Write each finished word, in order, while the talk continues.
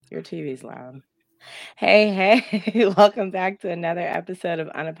Your TV's loud. Hey, welcome back to another episode of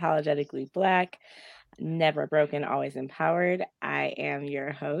Unapologetically Black, Never Broken, Always Empowered. I am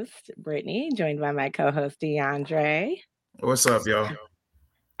your host, Brittany, joined by my co-host DeAndre. What's up, y'all?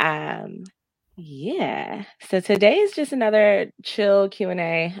 Um, yeah. So today is just another chill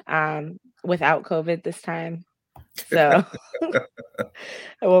Q&A, without COVID this time. So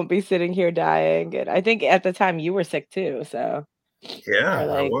I won't be sitting here dying. And I think at the time you were sick too, so or Yeah, I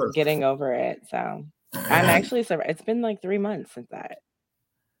like was. getting over it. So I'm actually it's been like 3 months since that.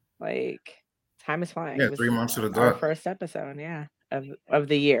 Like time is flying. Yeah, It was 3 months to the our dot. first episode, yeah, of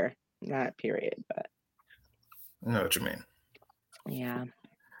the year, not period, but I know what you mean. yeah.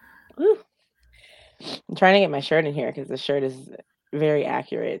 Whew. I'm trying to get my shirt in here because the shirt is very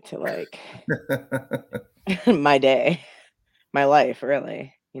accurate to like my day, my life,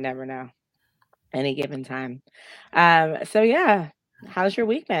 really. You never know. Any given time. So yeah. How's your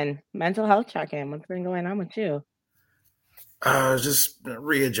week been? Mental health check-in. What's been going on with you? Just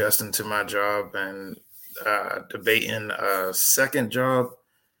readjusting to my job and debating a second job.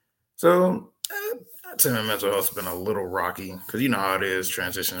 So, I'd say my mental health's been a little rocky because you know how it is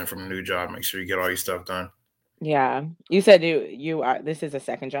transitioning from a new job. Make sure you get all your stuff done. Yeah. You said you are this is a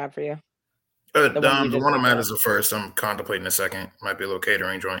second job for you? The one you The just one I'm worked at at? is the first. I'm contemplating a second. Might be a little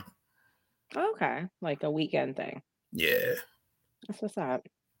catering joint. Okay. Like a weekend thing. Yeah. That's what's up.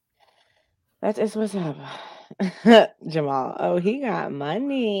 That is what's up. Jamal. Oh, he got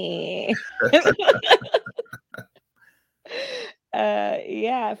money.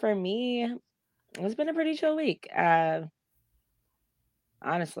 Yeah, for me, it's been a pretty chill week.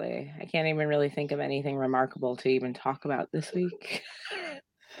 Honestly, I can't even really think of anything remarkable to even talk about this week.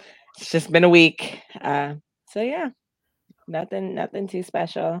 It's just been a week. So yeah, nothing too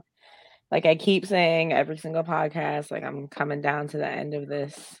special. Like I keep saying every single podcast, like I'm coming down to the end of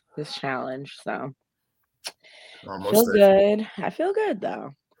this challenge. So Almost feel there. good. I feel good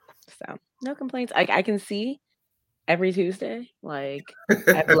though. So no complaints. I can see every Tuesday. Like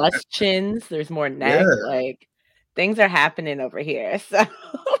I have less chins, there's more neck, Yeah. like things are happening over here. So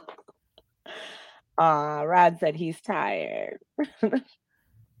Rod said he's tired.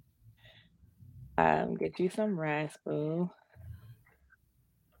 Get you some rest, boo.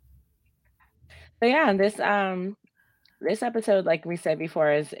 So yeah, this episode, like we said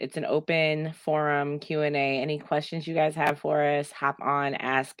before, is it's an open forum Q&A. Any questions you guys have for us, hop on,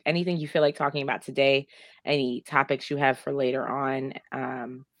 ask anything you feel like talking about today, any topics you have for later on.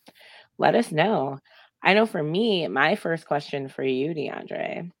 Let us know. I know for me, my first question for you,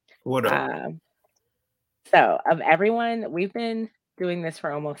 DeAndre. What up? Um, so of everyone, we've been doing this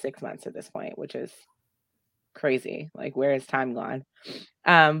for almost 6 months at this point, which is crazy. Like, where has time gone?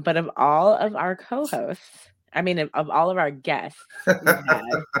 But of all of our co-hosts, I mean, of all of our guests we've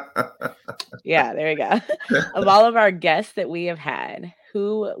had, yeah, there you go. Of all of our guests that we have had,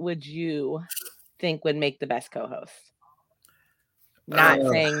 who would you think would make the best co-host? Not uh,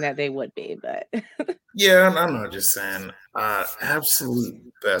 saying that they would be, but Yeah, I'm not just saying. Absolute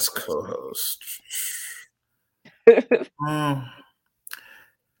best co-host. Mm,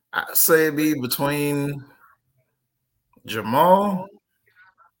 I'd say it'd be between Jamal look,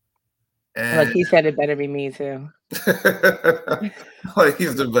 and he said it better be me too. like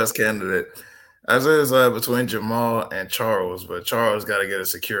he's the best candidate. I say it's between Jamal and Charles, but Charles got to get a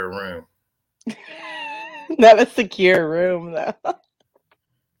secure room. Not a secure room though.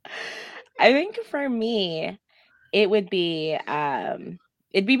 I think for me, it would be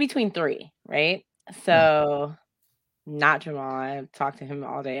it'd be between three, right? Hmm. So not Jamal. I talk to him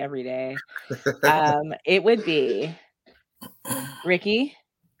all day, every day. It would be Ricky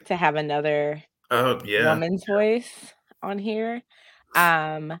to have another Oh yeah. woman's voice on here.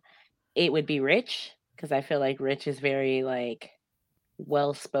 Um, it would be Rich because I feel like Rich is very like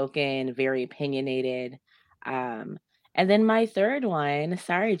well spoken, very opinionated. Um, and then my third one,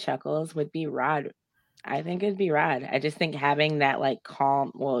 sorry Chuckles, would be Rod. I think it'd be Rod. I just think having that like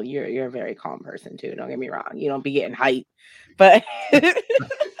calm. Well, you're a very calm person too. Don't get me wrong. You don't be getting hype, but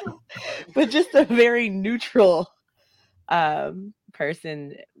but just a very neutral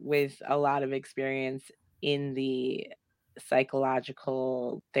person with a lot of experience in the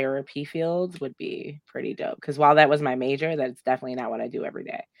psychological therapy fields would be pretty dope. Because while that was my major, that's definitely not what I do every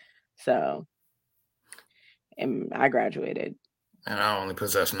day. So, and I graduated. And I only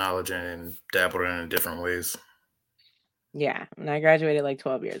possess knowledge and dabbled in different ways. Yeah, and I graduated like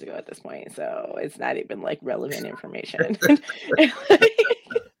 12 years ago at this point, so it's not even like relevant information.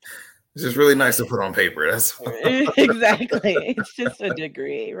 It's just really nice to put on paper. That's Exactly. It's just a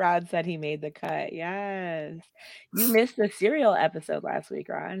degree. Rod said he made the cut. Yes. You missed the cereal episode last week,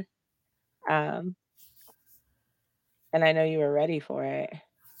 Rod. Um, and I know you were ready for it.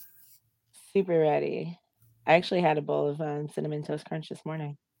 Super ready. I actually had a bowl of cinnamon toast crunch this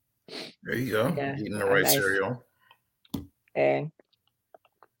morning. there you Like go. Eating the a right nice cereal. a,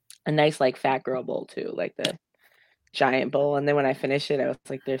 a nice like fat girl bowl too, like the giant bowl. And then when I finished it, I was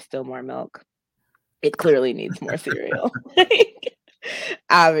like, there's still more milk. It clearly needs more cereal. Like,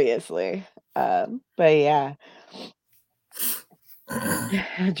 obviously. But yeah.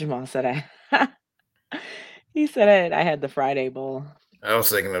 Jamal said I he said I had the Friday bowl. I was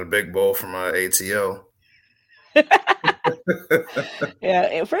thinking of the big bowl from ATL.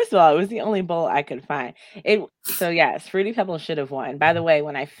 Yeah, first of all, it was the only bowl I could find. So yes, Fruity Pebbles should have won. By the way,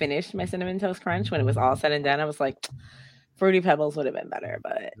 when I finished my cinnamon toast crunch, when it was all said and done, I was like, Fruity Pebbles would have been better,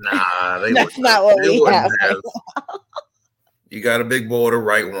 but Nah, they that's wouldn't. not what They we wouldn't have right have. You got a big bowl, the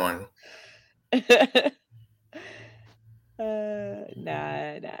right one. now.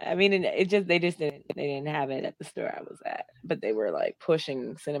 Nah. I mean, it just they didn't have it at the store I was at, but they were like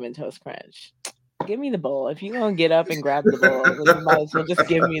pushing cinnamon toast crunch. Give me the bowl. If you're gonna get up and grab the bowl, then you might as well just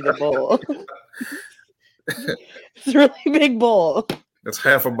give me the bowl. It's a really big bowl. That's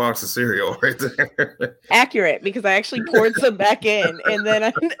half a box of cereal right there. Accurate, because I actually poured some back in, and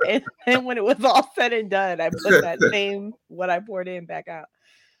then when it was all said and done, I put that same what I poured in back out.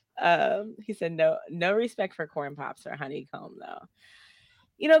 He said no respect for corn pops or honeycomb though.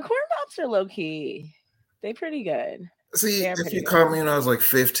 Corn pops are low key. They pretty good. See, They're if pretty you good. caught me when I was like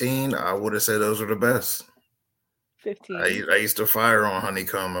 15, I would have said those were the best. 15. I used to fire on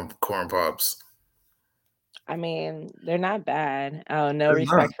honeycomb and corn pops. I mean, they're not bad. Oh, no They're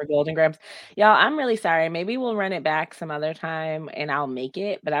not. respect for Golden Grams. Y'all, I'm really sorry. Maybe we'll run it back some other time and I'll make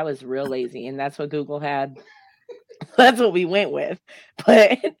it, but I was real lazy and that's what Google had. That's what we went with.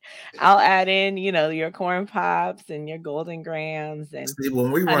 But I'll add in, your corn pops and your Golden Grams and See,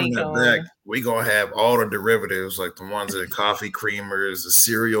 when we run that back, honeycomb. we gonna have all the derivatives, like the ones that coffee creamers, the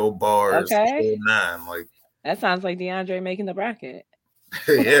cereal bars, the Okay. whole nine. Like, That sounds like DeAndre making the bracket.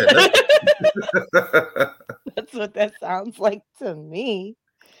 yeah. That's what that sounds like to me.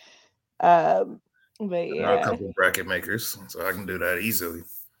 But I know a yeah, couple of bracket makers, so I can do that easily.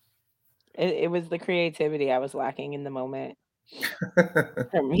 it was the creativity I was lacking in the moment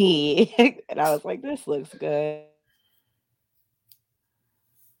for me. And I was like, this looks good.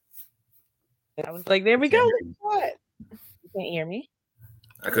 And I was like, there we go. Can't hear Look you. what? You can't hear me?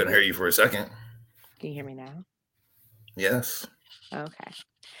 I couldn't hear you for a second. Can you hear me now? Yes. Okay.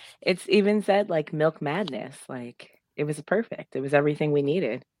 It's even said like milk madness. Like it was perfect. It was everything we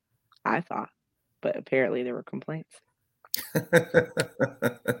needed, I thought. But apparently there were complaints.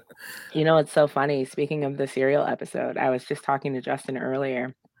 It's so funny. Speaking of the cereal episode, I was just talking to Justin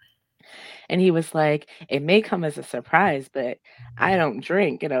earlier, and he was like, it may come as a surprise, but I don't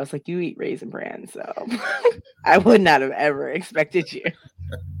drink. And I was like, you eat Raisin Bran, so I would not have ever expected you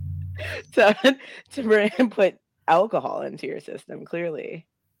to put alcohol into your system. Clearly,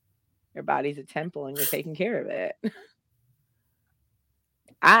 your body's a temple and you're taking care of it.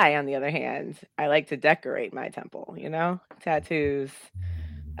 I, on the other hand, I like to decorate my temple, tattoos,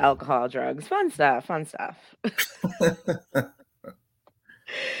 alcohol, drugs, fun stuff.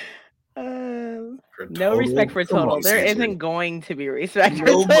 No respect for Come Total. on, There CJ. isn't going to be respect for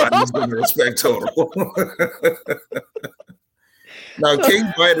Nobody's Total. gonna respect Total. Now, King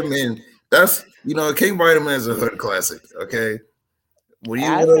Vitamin, King Vitamin is a hood classic. Okay, when you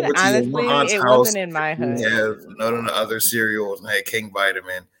I went said over to your honestly, aunt's it house, wasn't in my you hood. have none of the other cereals and had King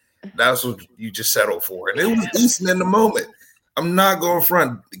Vitamin. That's what you just settled for, and it was decent in the moment. I'm not going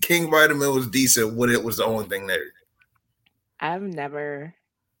front. King Vitamin was decent when it was the only thing there. I've never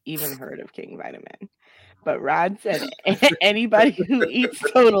even heard of King Vitamin. But Rod said anybody who eats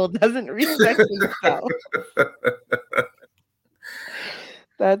Total doesn't respect himself.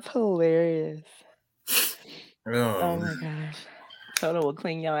 That's hilarious. Oh my gosh. Total will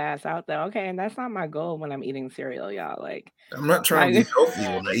clean your ass out though. Okay, and that's not my goal when I'm eating cereal, y'all. Like I'm not trying to be healthy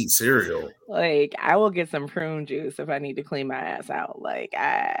when I eat cereal. Like I will get some prune juice if I need to clean my ass out. Like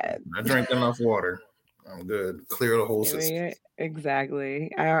I drink enough water. I'm good. Clear the whole system.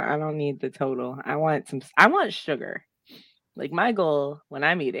 Exactly. I don't need the Total. I want sugar. Like my goal when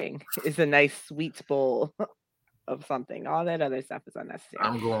I'm eating is a nice sweet bowl of something. All that other stuff is unnecessary.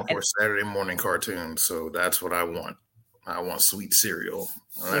 I'm going for Saturday morning cartoons, so that's what I want. I want sweet cereal.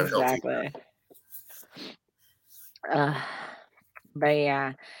 Exactly. But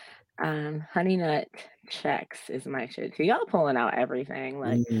yeah, Honey Nut Chex is my shit too. Y'all pulling out everything.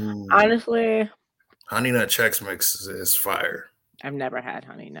 Like, Ooh, honestly, Honey Nut Chex Mix is fire. I've never had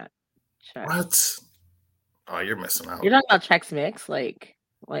Honey Nut Chex. What? Oh, you're missing You're out. talking about Chex Mix, like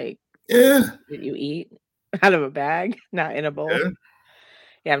Yeah, that you eat out of a bag, not in a bowl. yeah.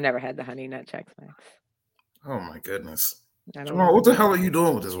 Yeah, I've never had the Honey Nut Chex Mix. Oh my goodness. I don't Jamal, know. what the hell are you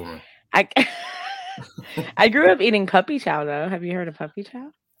doing with this woman? I I grew up eating puppy chow though. Have you heard of puppy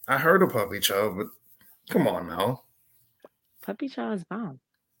chow? I heard of puppy chow, but come on now. Puppy chow is bomb.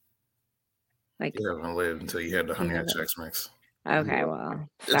 Like You haven't lived until you had the you Honey Nut haven't. Chex Mix. Okay, well,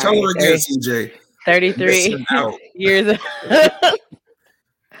 Tell sorry. her again, CJ. You're 33 missing out. years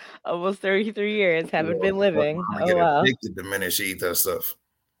almost 33 years haven't Well, been my living. mama Oh get well. addicted the minute she eat that stuff.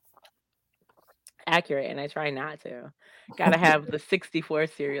 Accurate, and I try not to. Gotta have the 64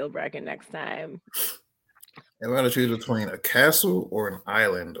 cereal bracket next time. If I had to choose between a castle or an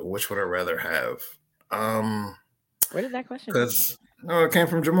island, which would I rather have? Um, Where did that question come from? because no, it came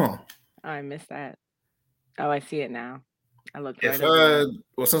from Jamal. Oh, I missed that. Oh, I see it now. I looked right If over I there.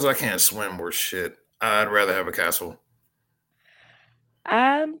 well, since I can't swim or shit, I'd rather have a castle.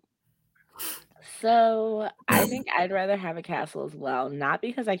 Um, so I think I'd rather have a castle as well, not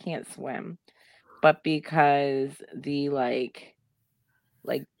because I can't swim, but because the like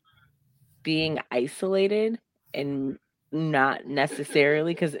being isolated and not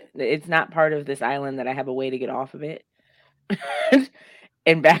necessarily because it's not part of this island that I have a way to get off of it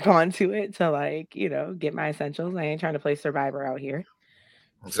and back onto it to get my essentials. I ain't trying to play survivor out here.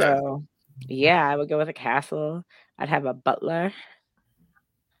 Exactly. So yeah, I would go with a castle. I'd have a butler.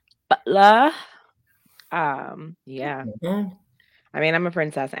 Butler. Yeah. Mhm. I mean, I'm a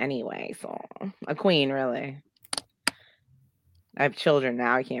princess anyway, so a queen really. I have children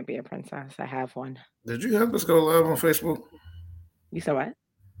now. I can't be a princess. I have one. Did you have this go live on Facebook? You said what?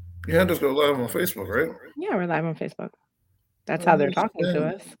 You had this go live on Facebook, right? Yeah, we're live on Facebook. That's how I'm they're just talking to saying.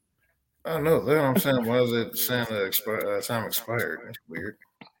 us. I know that. I'm saying, why is it saying the time expired? That's weird.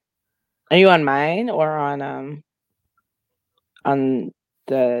 Are you on mine or on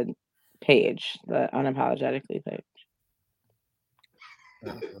the page, the unapologetically page?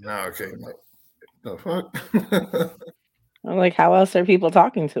 Now it came up. The fuck? I'm like, how else are people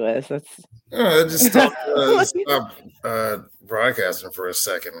talking to us? That's I just stopped, stopped broadcasting for a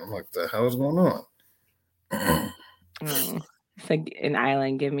second. I'm like, the hell is going on? It's like an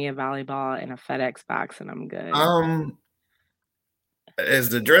island. Give me a volleyball and a FedEx box, and I'm good. Is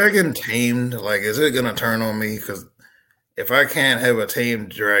the dragon tamed? Like, is it gonna turn on me? Because if I can't have a tamed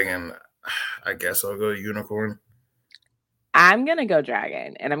dragon, I guess I'll go unicorn. I'm gonna go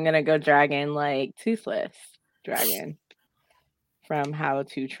dragon, and I'm gonna go dragon like Toothless Dragon from How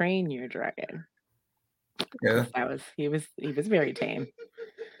to Train Your Dragon. Yeah. Because he was very tame.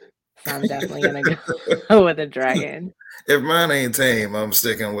 So I'm definitely gonna go with a dragon. If mine ain't tame, I'm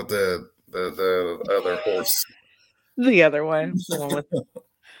sticking with the other horse. The other one,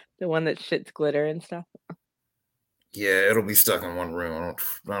 the one that shits glitter and stuff. Yeah, it'll be stuck in one room.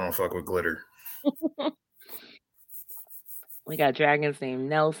 I don't fuck with glitter. We got dragons named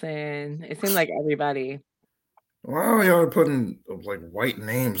Nelson. It seemed like everybody. Why are y'all putting like white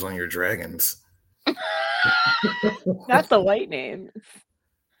names on your dragons? Not the white names.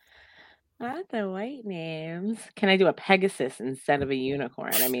 Not the white names. Can I do a Pegasus instead of a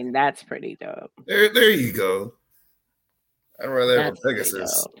unicorn? I mean, that's pretty dope. There you go. I'd rather have a That's pretty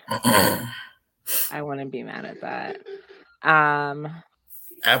Pegasus. dope. I wouldn't be mad at that. Um,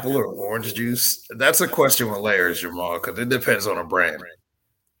 Apple or orange juice? That's a question with layers, Jamal, because it depends on a brand.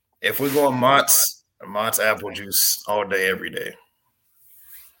 If we go on Mott's apple juice all day, every day.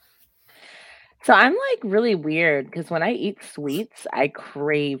 so I'm like really weird because when I eat sweets, I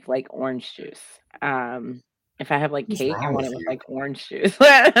crave like orange juice. If I have like What's cake, I wrong want with it with you? like orange juice.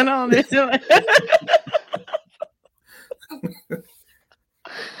 I don't know.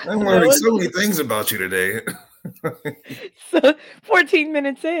 I'm No learning one, so many things about you today. so 14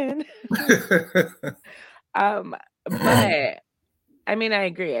 minutes in. But I mean, I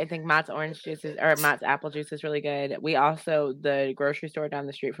agree. I think Mott's orange juice or Mott's apple juice is really good. We also the grocery store down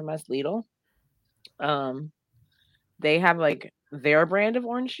the street from us, Lidl. Um, they have like their brand of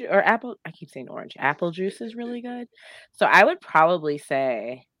or apple. I keep saying orange. Apple juice is really good. So I would probably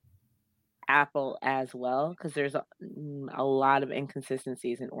say apple as well because there's a lot of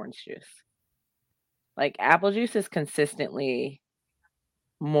inconsistencies in orange juice. Like apple juice is consistently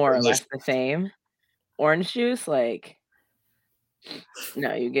more or less the same. Orange juice, like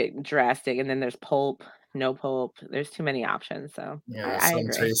no, you get drastic, and then there's pulp, no pulp. There's too many options, so Yeah, I some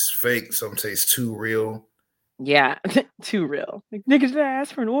agree. taste fake, some taste too real. Yeah, too real. Like, "Nigga, did I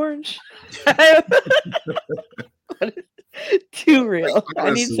ask for an orange?" Too real.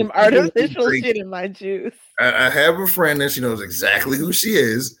 I need Honestly, some people who artificial drink shit in my juice. I have a friend that she knows exactly who she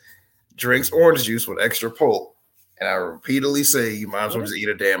is, drinks orange juice with extra pulp. And I repeatedly say, you might as What well is just eat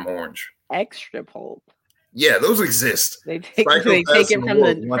a damn orange. extra pulp? Yeah, those exist. They take Psychopaths in it the from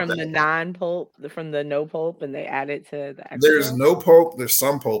world the want that. non-pulp, from the no pulp, and they add it to the There's extra? no pulp, there's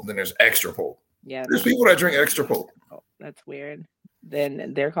some pulp, then there's extra pulp. Yeah, There's that's people that drink extra pulp. oh, that's weird.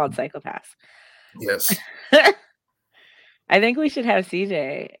 Then they're called psychopaths. Yes. I think we should have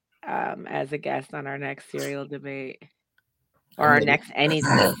CJ as a guest on our next cereal debate or I'm our gonna next any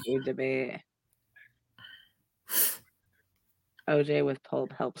type of food debate. OJ with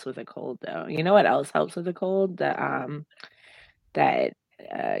pulp helps with a cold, though. You know what else helps with a cold? That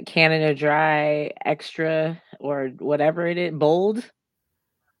Canada Dry extra or whatever it is, bold.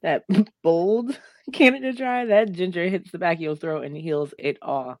 That bold Canada Dry, that ginger hits the back of your throat and heals it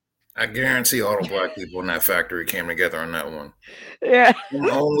all. I guarantee all the black people in that factory came together on that one. Yeah.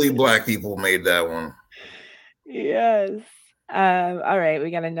 Only black people made that one. Yes. All right,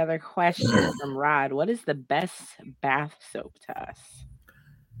 we got another question from Rod. What is the best bath soap to us?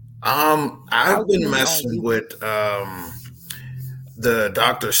 How I've been do we all messing use it? with the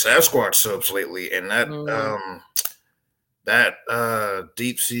Dr. Sasquatch soaps lately, and Mm, that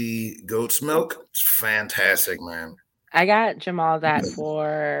deep sea goat's milk, it's fantastic, man. I got Jamal that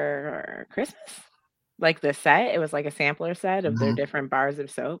for Christmas. Like the set, it was like a sampler set of their Mhm. different bars of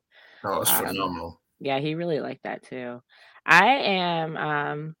soap. Oh, it's Um, phenomenal. yeah, he really liked that too. I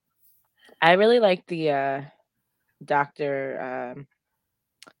am I really like the Dr.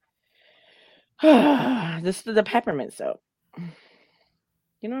 This the peppermint soap.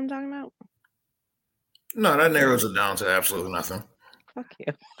 You know what I'm talking about? No, that narrows it down to absolutely nothing. Fuck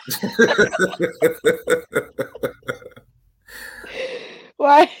you.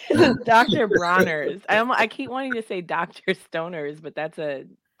 Why is it Dr. Bronner's? I keep wanting to say Dr. Stoner's, but that's a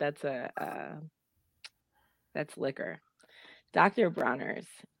that's liquor. Dr. Bronner's.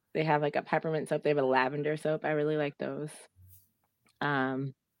 They have like a peppermint soap. They have a lavender soap. I really like those.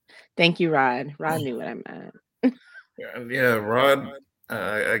 Um, thank you, Rod. Rod knew what I meant. Yeah, Rod.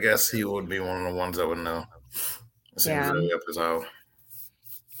 I guess he would be one of the ones that would know. It seems Yeah. really up his alley.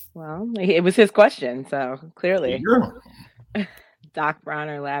 Well, it was his question, so clearly. Yeah. Doc Brown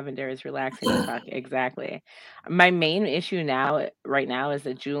or lavender is relaxing as fuck. Exactly. My main issue now, right now, is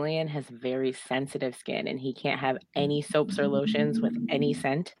that Julian has very sensitive skin and he can't have any soaps or lotions with any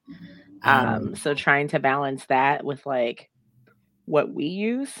scent. So trying to balance that with like what we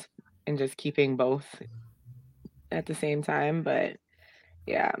use and just keeping both at the same time. But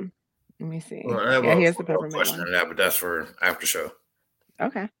yeah, let me see. Well, I have Yeah, a he has the follow-up peppermint question one. on that, but that's for after show.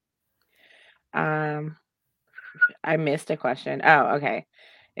 Okay. Um, I missed a question. Oh, okay.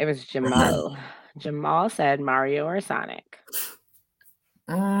 It was Jamal. Jamal said Mario or Sonic.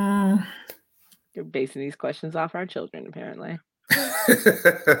 Mm. You're basing these questions off our children, apparently.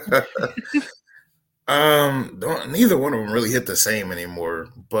 Neither one of them really hit the same anymore,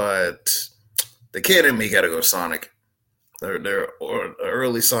 but the kid in me got to go Sonic. Their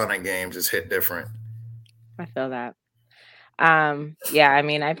early Sonic games just hit different. I feel that. Yeah, I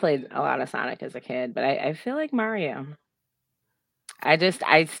mean, I played a lot of Sonic as a kid, but I feel like Mario. I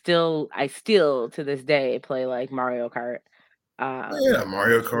still to this day play like Mario Kart, Yeah,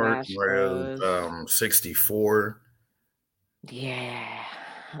 Mario Kart, Smash Mario Bros. 64. Yeah,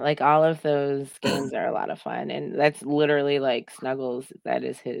 like all of those games are a lot of fun, and that's literally like Snuggles. That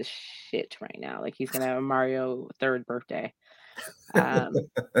is his shit right now. Like he's gonna have a Mario third birthday. Um,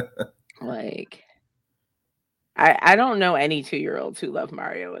 like I don't know any 2-year-olds who love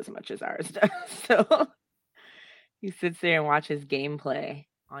Mario as much as ours does. So he sits there and watches gameplay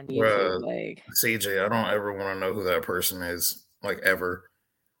on YouTube. Like, CJ, I don't ever want to know who that person is, like ever.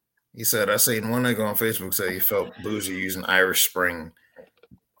 He said, I seen one nigga on Facebook say he felt bougie using Irish Spring.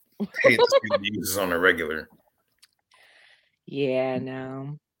 Hate to see him uses on the regular. yeah,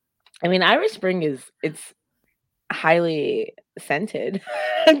 no. I mean, Irish Spring it's highly scented,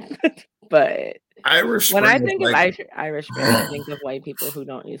 but Irish when Spring I is think of like, Irish Spring, I think of white people who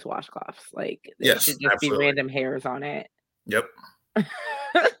don't use washcloths. Like, there yes, should just be absolutely. random hairs on it. Yep.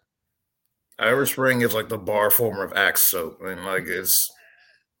 Irish Spring is like the bar form of Axe soap, and like it's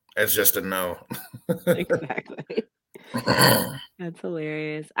just a no. Exactly. That's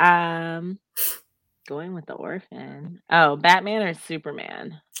hilarious. Going with the orphan. Oh, Batman or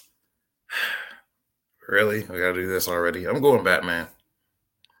Superman? Really? We gotta do this already. I'm going Batman.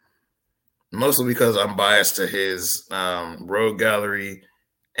 Mostly because I'm biased to his rogue gallery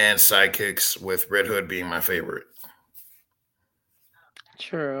and sidekicks, with Red Hood being my favorite.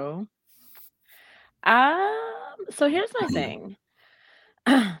 True. So here's my thing.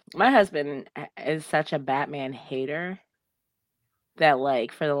 My husband is such a Batman hater that,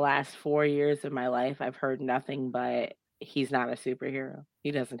 like, for the last 4 years of my life, I've heard nothing but he's not a superhero.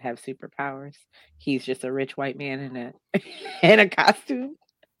 He doesn't have superpowers. He's just a rich white man in a in a costume.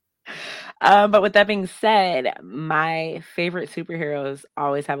 But with that being said, my favorite superheroes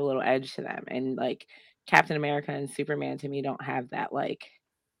always have a little edge to them, and, like, Captain America and Superman to me don't have that, like,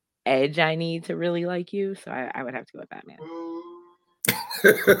 edge I need to really like you, so I would have to go with Batman.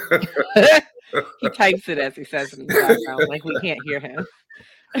 He types it as he says it in the background, like we can't hear him.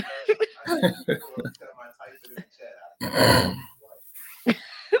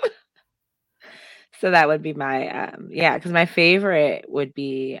 So that would be my, yeah, because my favorite would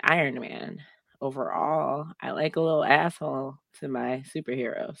be Iron Man. Overall, I like a little asshole to my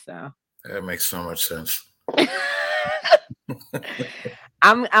superhero, so That makes so much sense.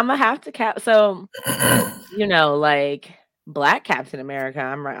 Imma have to so, like, Black Captain America,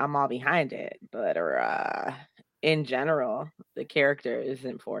 I'm all behind it, but, in general, the character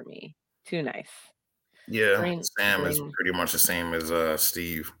isn't for me. Too nice. Yeah, Green Sam is green pretty much the same as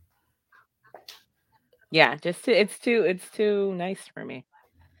Steve. Yeah, just it's too nice for me.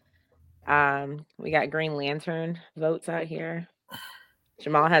 We got Green Lantern votes out here.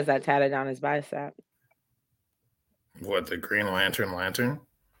 Jamal has that tatted on his bicep. What, the Green Lantern lantern?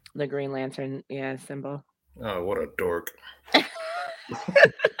 The Green Lantern, yeah, symbol. Oh, what a dork.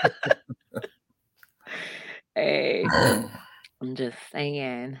 Hey, I'm just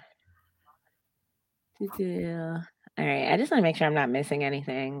saying. All right, I just want to make sure I'm not missing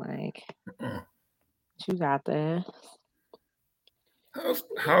anything. Like, you got this.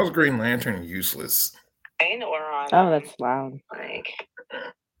 How's Green Lantern useless? Oh, that's loud.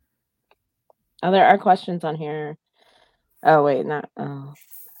 Oh, there are questions on here. Oh, wait, not. Oh.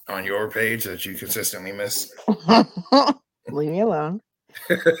 On your page that you consistently miss? Leave me alone.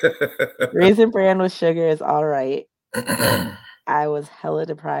 Raisin Bran with sugar is all right. I was hella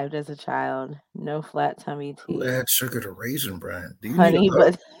deprived as a child. No flat tummy Who tea. adds sugar to Raisin Bran? Do you Honey, need a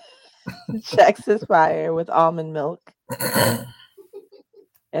but Chex is fire with almond milk.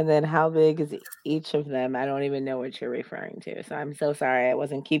 And then how big is each of them? I don't even know what you're referring to. So I'm so sorry I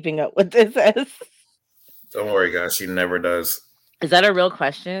wasn't keeping up with this. Don't worry, guys. She never does. Is that a real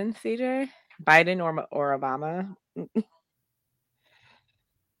question, CJ? Biden or Obama?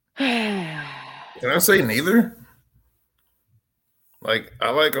 Can I say neither? Like,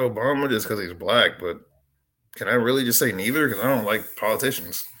 I like Obama just because he's black, but can I really just say neither? Because I don't like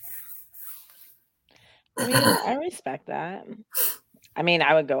politicians. I mean, I respect that. I mean,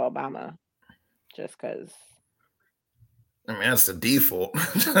 I would go Obama just because. I mean, that's the default.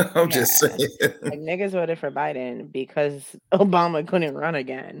 I'm just saying. Like, niggas voted for Biden because Obama couldn't run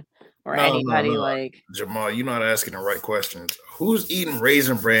again. Or anybody No. like Jamal, you're not asking the right questions. Who's eating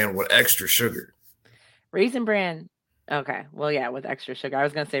Raisin Bran with extra sugar? Raisin Bran. Okay, well, yeah, with extra sugar. I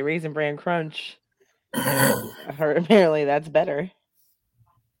was gonna say Raisin Bran Crunch. Apparently, that's better.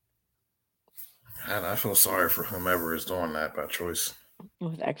 And I feel sorry for whomever is doing that by choice.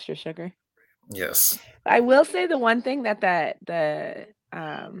 With extra sugar. Yes. I will say the one thing that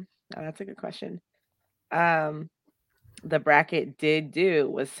oh, that's a good question. The bracket did do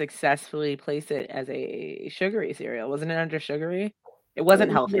was successfully place it as a sugary cereal. Wasn't it under sugary? It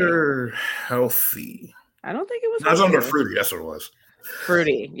wasn't healthy. Under healthy. I don't think it was That was healthy. under fruity. That's what it was.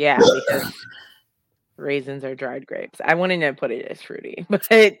 Fruity, yeah, because raisins are dried grapes. I wouldn't have put it as fruity, but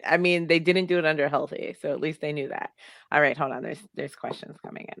I mean, they didn't do it under healthy, so at least they knew that. All right, hold on. There's questions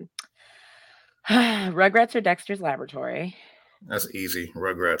coming in. Rugrats or Dexter's Laboratory? That's easy.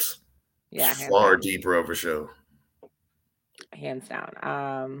 Rugrats. Yeah, Far deeper of a show. Hands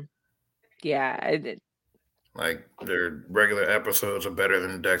down. Yeah, like their regular episodes are better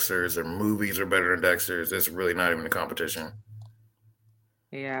than Dexter's. Their movies are better than Dexter's. It's really not even a competition.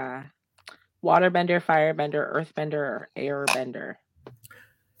 Yeah. Waterbender, firebender, earthbender, or airbender?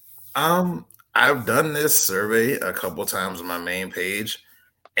 I've done this survey a couple times on my main page,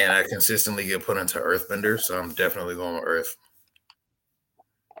 and I consistently get put into earthbender, so I'm definitely going with earth.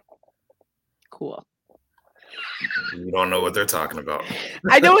 Cool. You don't know what they're talking about.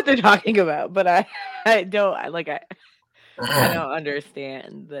 I know what they're talking about, but I don't I don't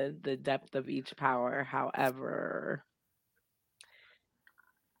understand the depth of each power. However,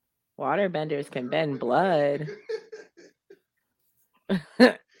 waterbenders can bend blood.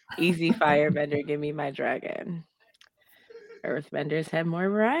 Easy firebender, give me my dragon. Earthbenders have more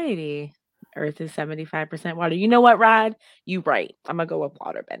variety. Earth is 75% water. You know what, Rod? You right. I'm gonna go with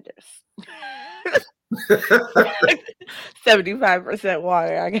waterbenders. 75%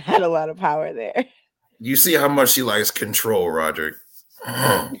 water. I had a lot of power there. You see how much she likes control, Roderick.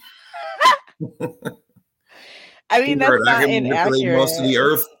 I mean, that's Keyword, I not can manipulate most of the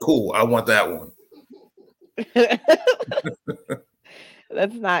inaccurate. earth. Cool. I want that one.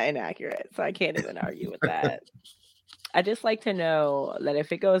 That's not inaccurate, so I can't even argue with that. I just like to know that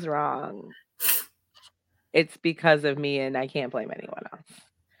if it goes wrong, it's because of me and I can't blame anyone else.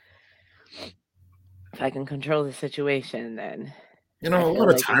 If I can control the situation, then You I know, a feel lot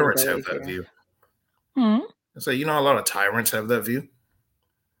of like it is tyrants have always that here. view. Hmm? I say, you know, a lot of tyrants have that view.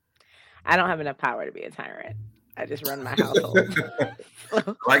 I don't have enough power to be a tyrant. I just run my household.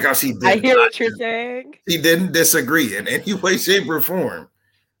 So, Like how she I did hear not. what you're saying. She didn't disagree in any way, shape, or form.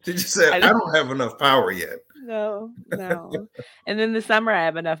 She just said, I I don't, don't have enough power yet. no, no. And then the summer, I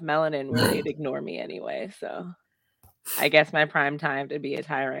have enough melanin where they'd ignore me anyway. So I guess my prime time to be a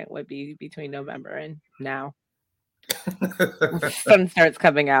tyrant would be between November and now. The sun starts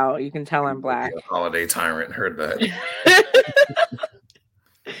coming out. You can tell I'm black. Holiday tyrant. Heard that.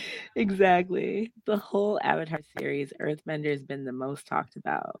 Exactly. The whole Avatar series, Earthbender has been the most talked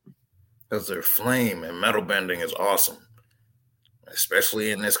about. Because their flame and metal bending is awesome,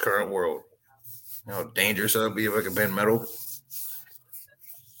 especially in this current world. You know how dangerous that would be if I could bend metal?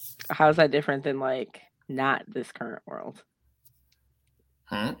 How's that different than like not this current world?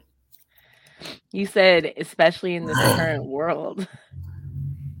 Hmm? You said especially in this current world.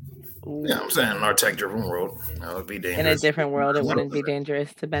 Yeah, I'm Ooh. saying in our tech driven world, that would be In a dangerous. different world, it Metal wouldn't be bender.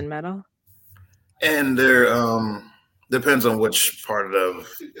 dangerous to bend metal. And there depends on which part of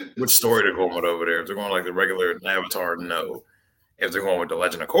which story they're going with over there. If they're going like the regular Avatar, no. If they're going with the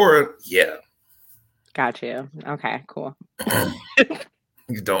Legend of Korra, yeah. Got you. Okay, cool.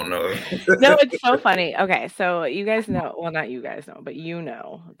 You don't know. No, it's so funny. Okay, so you guys know, well, not you guys know, but you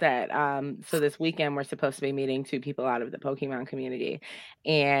know that so this weekend we're supposed to be meeting two people out of the Pokemon community,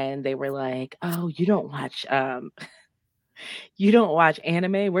 and they were like, "Oh, you don't watch anime?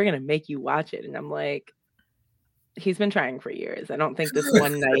 We're gonna make you watch it." And I'm like, he's been trying for years. I don't think this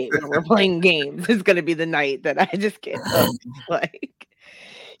one night when we're playing games is gonna be the night that I just get hooked. Like,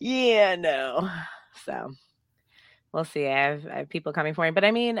 yeah, no. So we'll see. I have people coming for me. But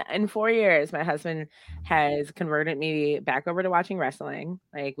I mean, in 4 years, my husband has converted me back over to watching wrestling.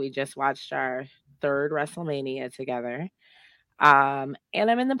 Like we just watched our third WrestleMania together. And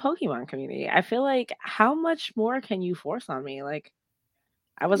I'm in the Pokemon community. I feel like how much more can you force on me? Like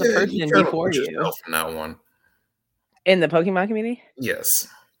I was a Yeah, you person kind of before put you yourself in that one. in the Pokemon community. Yes.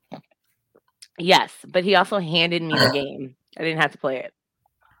 Yes, but he also handed me the game. I didn't have to play it.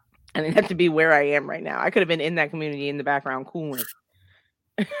 I didn't have to be where I am right now. I could have been in that community in the background cooling.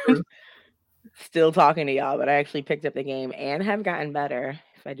 Still talking to y'all, but I actually picked up the game and have gotten better,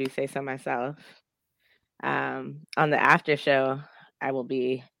 if I do say so myself. On the after show, I will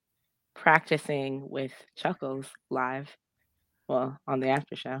be practicing with Chuckles live. Well, on the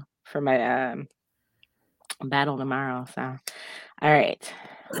after show for my battle tomorrow. So, all right,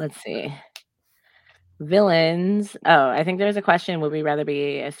 let's see. Villains. Oh, I think there's a question. Would we rather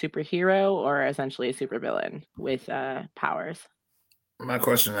be a superhero or essentially a supervillain with powers? My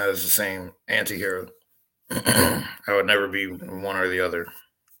question is the same anti-hero. I would never be one or the other.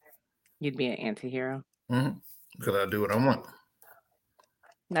 You'd be an anti-hero. Because I do what I want.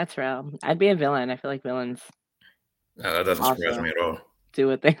 That's real. I'd be a villain. I feel like villains That doesn't surprise also me at all. do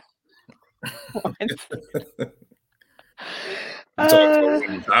what they want. You talk about Uh,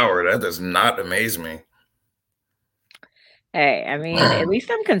 winning power. That does not amaze me. hey, I mean, at least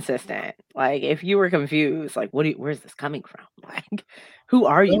I'm consistent. Like, if you were confused, like, where's this coming from? Like, who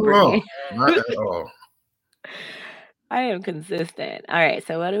are you, Not at all. Brittany? Not at all. I am consistent. All right,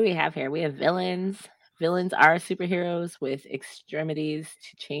 so what do we have here? We have villains. Villains are superheroes with extremities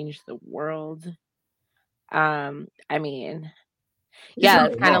to change the world. I mean, He's yeah,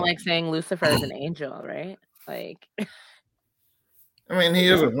 not it's kind of wrong. like saying Lucifer is an angel, right? Like, I mean, he you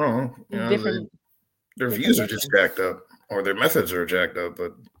know, isn't wrong. You know, different their different views are just missions, jacked up, or their methods are jacked up,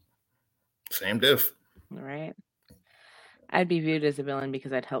 but same diff. right? I'd be viewed as a villain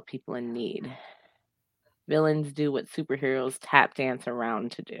because I'd help people in need. Villains do what superheroes tap dance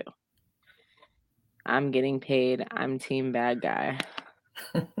around to do. I'm getting paid. I'm team bad guy.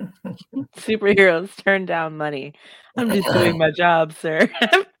 Superheroes turn down money. I'm just doing my job, sir.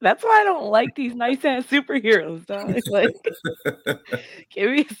 That's why I don't like these nice ass superheroes, dog. Like,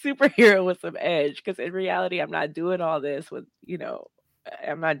 give me a superhero with some edge, because in reality, I'm not doing all this with,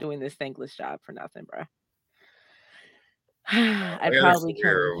 I'm not doing this thankless job for nothing, bro. I'd I got a probably kill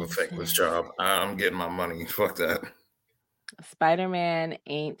career of a Vincent. thankless job. I'm getting my money. Fuck that. Spider-Man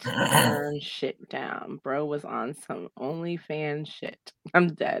ain't turned shit down. Bro was on some OnlyFans shit.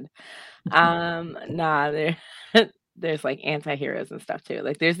 I'm dead. Nah, there's like anti-heroes and stuff too.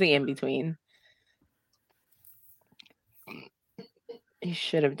 Like there's the in-between. He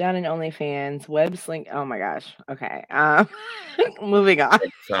should have done an OnlyFans web slink. Oh my gosh. Okay. Moving on.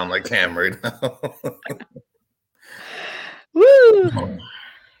 Sound like Cam right now. Woo!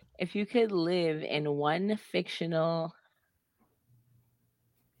 If you could live in one fictional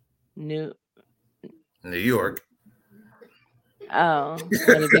New York. Oh, would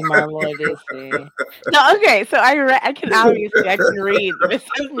it be Marvel or DC? No, okay, so I can obviously I can read, but it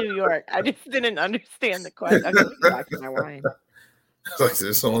says New York. I just didn't understand the question. Okay, let me go back to my wine. Like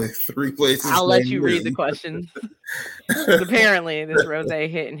there's only 3 places. I'll let you read the questions. Apparently, this rosé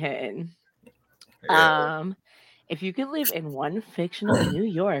hitting. Yeah. If you could live in one fictional New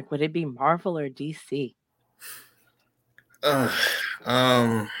York, would it be Marvel or DC? I'll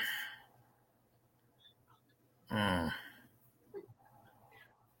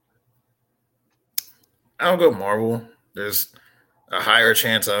go Marvel. There's a higher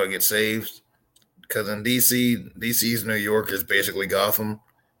chance I would get saved because in DC's New York is basically Gotham,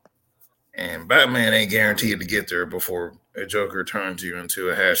 and Batman ain't guaranteed to get there before a Joker turns you into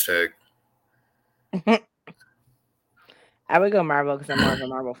a hashtag. I would go Marvel because I'm more of a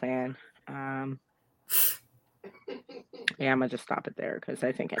Marvel fan. Yeah, I'm gonna just stop it there because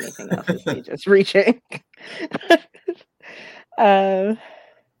I think anything else is me just reaching. Sorry,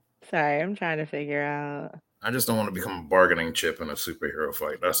 I'm trying to figure out. I just don't want to become a bargaining chip in a superhero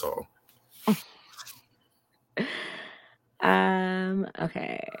fight. That's all.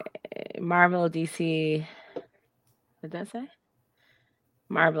 Okay. Marvel, DC. What did that say?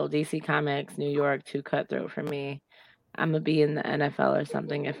 Marvel, DC Comics, New York, too cutthroat for me. I'm gonna be in the NFL or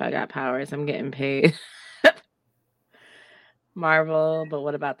something if I got powers. I'm getting paid. Marvel, but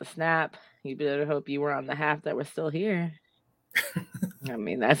what about the snap? You better hope you were on the half that were still here. I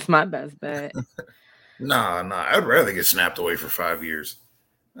mean, that's my best bet. Nah. I'd rather get snapped away for 5 years.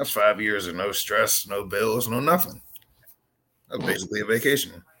 That's 5 years of no stress, no bills, no nothing. That's basically a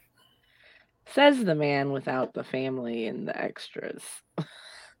vacation. Says the man without the family and the extras,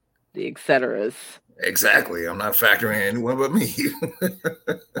 the etceteras. Exactly. I'm not factoring in anyone but me.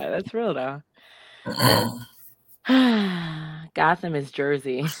 That's real though. Gotham is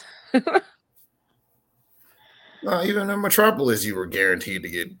Jersey. No, even in Metropolis, you were guaranteed to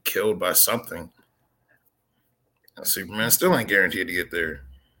get killed by something. Superman still ain't guaranteed to get there.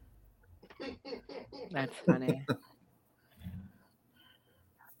 That's funny. That's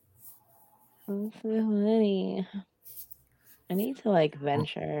so funny. I need to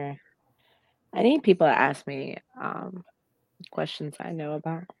venture. I need people to ask me questions I know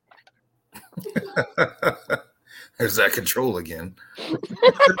about. There's that control again. I'm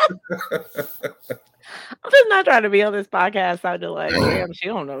just not trying to be on this podcast sounding like, damn, she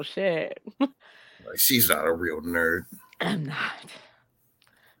don't know shit. Like she's not a real nerd. I'm not.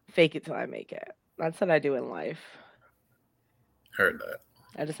 Fake it till I make it. That's what I do in life. Heard that.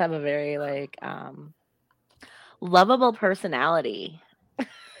 I just have a very lovable personality.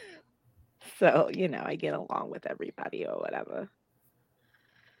 So, I get along with everybody or whatever.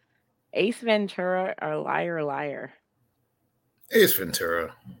 Ace Ventura or Liar? Ace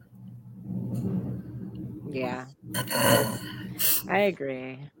Ventura. Yeah. I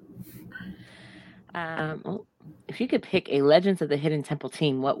agree. If you could pick a Legends of the Hidden Temple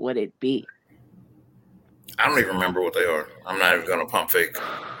team, what would it be? I don't even remember what they are. I'm not even going to pump fake.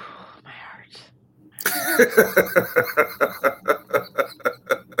 My heart.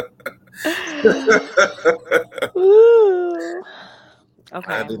 Ooh.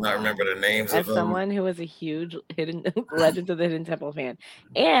 Okay. I do not remember the names As of them. someone who was a huge Legends of the Hidden Temple fan,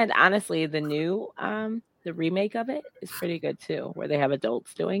 and honestly, the new the remake of it is pretty good too, where they have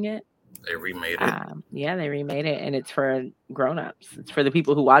adults doing it. They remade it. Yeah, they remade it, and it's for grown-ups. It's for the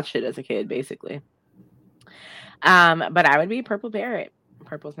people who watched it as a kid, basically. But I would be Purple Parrot.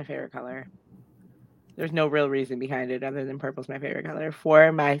 Purple's my favorite color. There's no real reason behind it other than purple's my favorite color.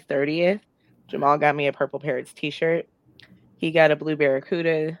 For my 30th, Jamal got me a Purple Parrots t-shirt. He got a Blue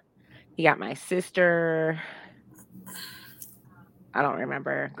Barracuda. He got my sister. I don't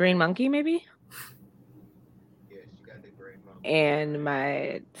remember. Green Monkey, maybe? Yes, you got the Green Monkey. And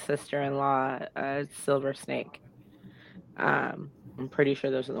my sister-in-law, Silver Snake. I'm pretty sure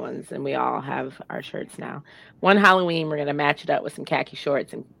those are the ones. And we all have our shirts now. One Halloween, we're going to match it up with some khaki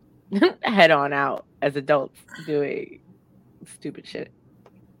shorts and head on out as adults doing stupid shit.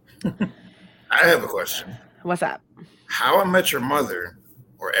 I have a question. What's up? How I Met Your Mother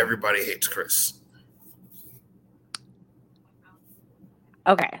or Everybody Hates Chris?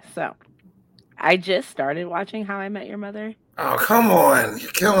 Okay, so I just started watching How I Met Your Mother Oh, come on.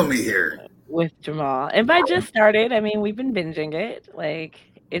 You're killing me here. with Jamal. And by just started, I mean we've been binging it. Like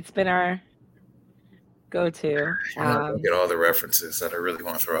it's been our go-to. You're not going to get all the references that I really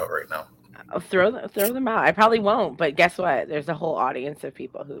want to throw out right now. I'll throw them out. I probably won't, but guess what? There's a whole audience of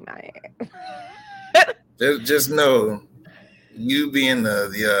people who might. Just know, you being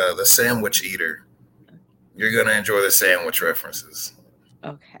the sandwich eater, you're going to enjoy the sandwich references.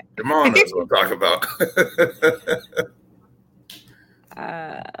 Okay. Jamal knows what I'm talking about.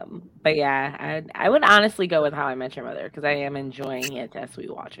 But yeah, I would honestly go with How I Met Your Mother because I am enjoying it as we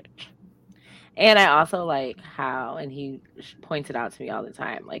watch it. And I also like how, and he points it out to me all the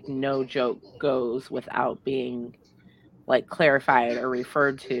time, like no joke goes without being like clarified or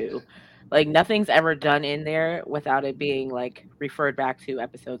referred to. Like nothing's ever done in there without it being like referred back to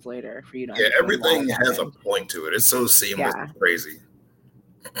episodes later for you to understand. Everything has a point to it. It's so seamless. Yeah. It's crazy.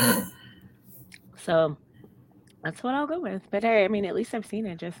 So that's what I'll go with. But hey, I mean, at least I've seen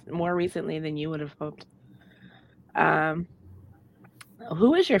it just more recently than you would have hoped.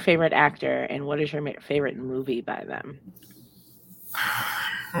 Who is your favorite actor and what is your favorite movie by them?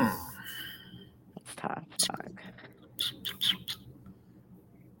 That's tough.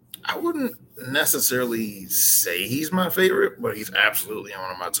 I wouldn't necessarily say he's my favorite, but he's absolutely in one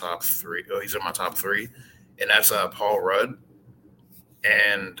of my top three. Oh, he's in my top three, and that's Paul Rudd.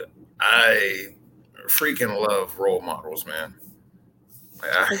 And I freaking love Role Models, man.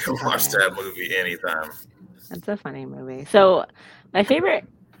 I can watch that movie anytime. That's a funny movie. So my favorite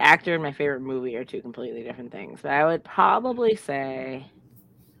actor and my favorite movie are two completely different things. But I would probably say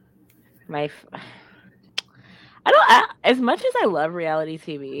as much as I love reality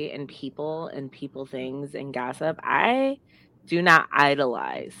TV and people things and gossip, I do not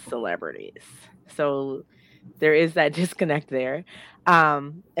idolize celebrities. So there is that disconnect there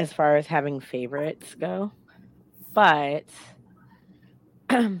as far as having favorites go. But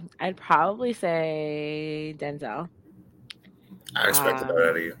I'd probably say Denzel. I expected that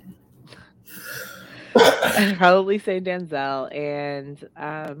out of you. I'd probably say Denzel and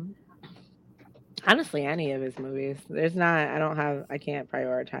honestly any of his movies. I can't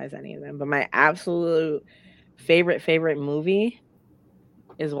prioritize any of them. But my absolute favorite movie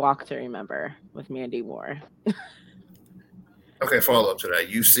is Walk to Remember with Mandy Moore. Okay, follow up to that.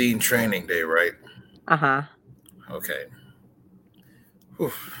 You've seen Training Day, right? Uh-huh. Okay.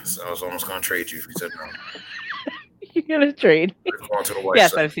 Whew. So I was almost going to trade you if you said no. You're going to trade? Going to the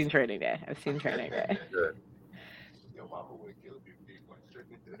yes, side. I've seen Training Day. Good.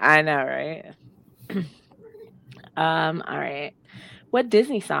 I know, right? All right. What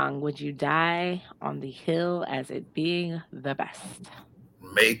Disney song would you die on the hill as it being the best?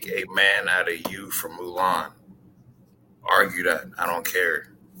 Make a Man Out of You from Mulan. Argue that. I don't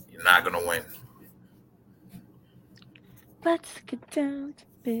care. You're not going to win. Let's get down to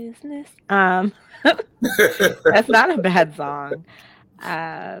business. That's not a bad song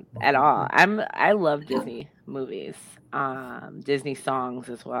at all. I love Disney movies, Disney songs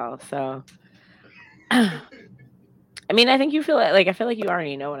as well. So, I mean, I think you feel like I feel like you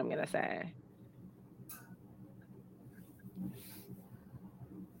already know what I'm gonna say.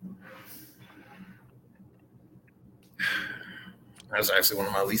 That's actually one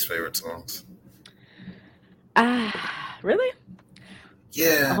of my least favorite songs. Really?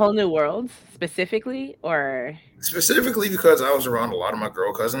 Yeah. A Whole New World, specifically, or specifically because I was around a lot of my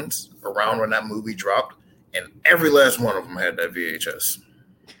girl cousins around when that movie dropped, and every last one of them had that VHS.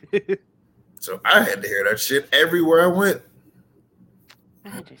 So I had to hear that shit everywhere I went. I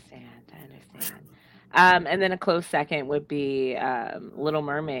understand. And then a close second would be Little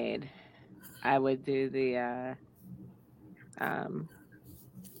Mermaid. I would do the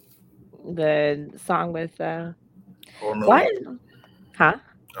song with what? Huh?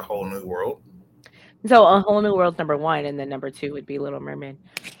 A Whole New World. So A Whole New World's number 1, and then number 2 would be Little Mermaid.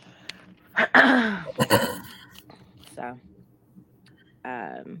 So,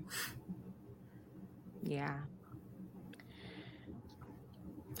 yeah.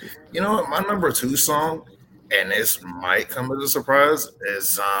 You know what? My number 2 song, and this might come as a surprise,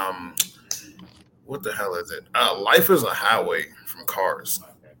 is what the hell is it? Life is a Highway from Cars.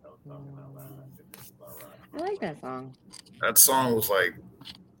 I like that song. That song was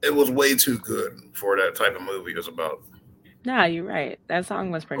it was way too good for that type of movie it was about. No, you're right. That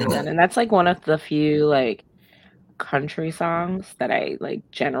song was pretty good. And that's one of the few country songs that I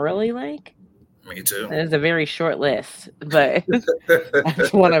generally like. Me too. It's a very short list, but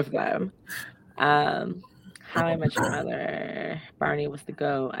that's one of them. How I Met Your Mother. Barney was the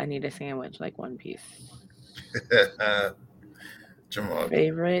goat. I need a sandwich, like One Piece. Jamal.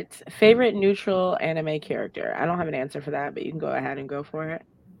 Favorite neutral anime character. I don't have an answer for that, but you can go ahead and go for it.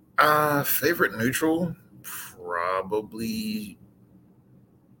 Favorite neutral? Probably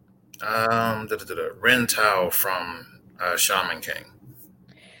Ren Tao from Shaman King.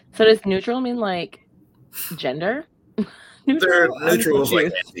 So does neutral mean like gender? They're Neutral? I'm neutral is like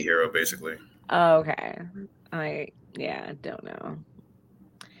confused. anti-hero, basically. Oh, okay. I don't know.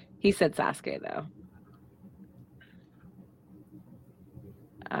 He said Sasuke though.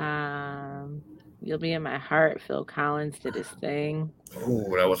 You'll Be in My Heart. Phil Collins did his thing.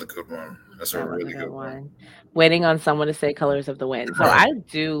 Oh, that was a good one. That's a That was really a good good one. one. Waiting on Someone to Say Colors of the Wind. So I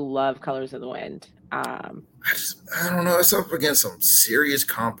do love Colors of the Wind. I don't know. It's up against some serious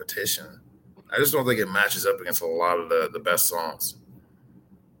competition. I just don't think it matches up against a lot of the best songs.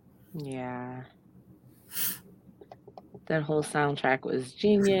 Yeah. That whole soundtrack was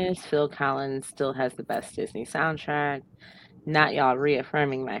genius. Phil Collins still has the best Disney soundtrack. Not y'all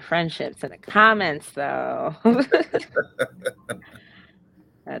reaffirming my friendships in the comments, though.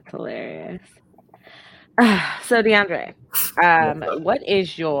 That's hilarious. So, DeAndre, what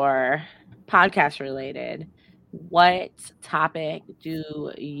is your podcast related? What topic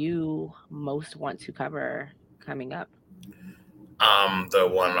do you most want to cover coming up? The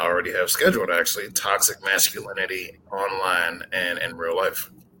one I already have scheduled, actually, toxic masculinity online and in real life.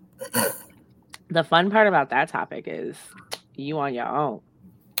 The fun part about that topic is you on your own.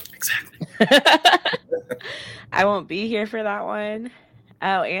 Exactly. I won't be here for that one.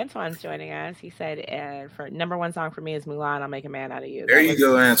 Oh, Antoine's joining us. He said, for number one song for me is Mulan, I'll Make a Man Out of You. There you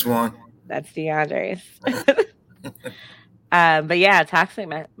go, Antoine. That's DeAndre's. But yeah, toxic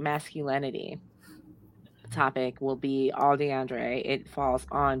masculinity topic will be all DeAndre. It falls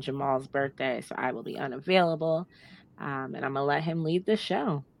on Jamal's birthday, so I will be unavailable. And I'm going to let him lead the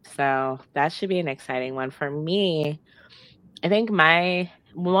show. So that should be an exciting one for me. I think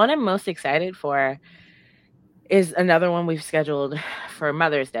one I'm most excited for is another one we've scheduled for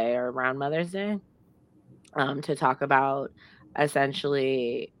Mother's Day or around Mother's Day, to talk about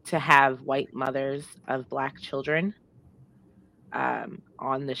essentially to have white mothers of Black children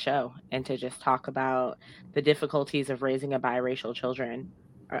on the show and to just talk about the difficulties of raising a biracial children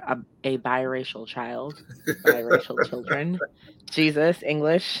or a biracial child, biracial children. Jesus,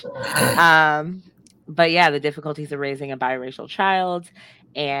 English. But yeah, the difficulties of raising a biracial child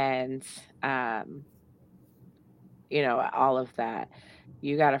and all of that.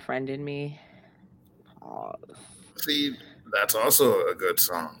 You Got a Friend in Me. Pause. See, that's also a good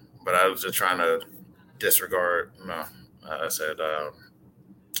song, but I was just trying to disregard. No, I said I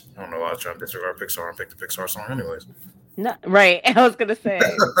don't know why I was trying to disregard Pixar and pick the Pixar song anyways. No, right. I was gonna say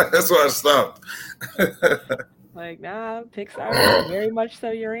that's why I stopped. like, nah, Pixar is very much so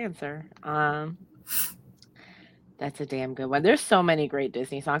your answer. That's a damn good one. There's so many great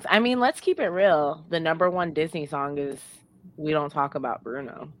Disney songs. I mean, let's keep it real. The number one Disney song is We Don't Talk About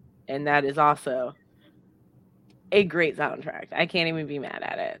Bruno. And that is also a great soundtrack. I can't even be mad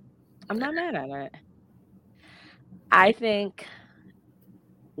at it. I'm not mad at it. I think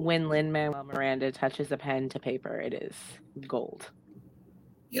when Lin-Manuel Miranda touches a pen to paper, it is gold.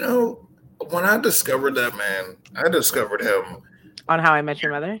 You know, when I discovered that man, I discovered him on How I Met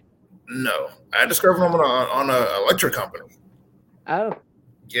Your Mother. No, I discovered him on a electric company. Oh,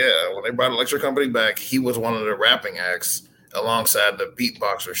 yeah. When they brought Electric Company back, he was one of the rapping acts alongside the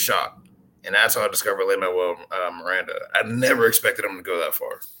beatboxer Shock, and that's how I discovered Lin-Manuel Miranda. I never expected him to go that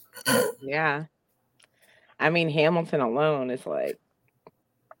far. Yeah, I mean Hamilton alone is like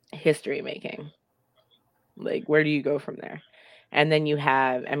history making. Like, where do you go from there? And then you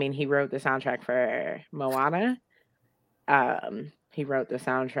have, I mean, he wrote the soundtrack for Moana. He wrote the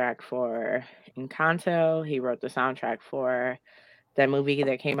soundtrack for Encanto. He wrote the soundtrack for that movie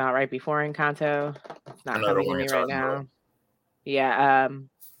that came out right before Encanto. It's not coming to me right now. About. Yeah,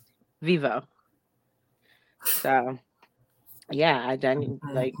 Vivo. So, yeah, I done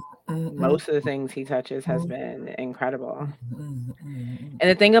like most of the things he touches has been incredible. And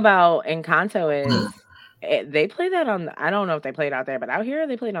the thing about Encanto is they play that on, I don't know if they play it out there, but out here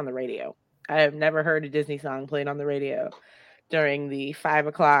they play it on the radio. I have never heard a Disney song played on the radio during the 5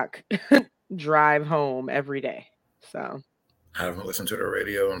 o'clock drive home every day. So I haven't listened to the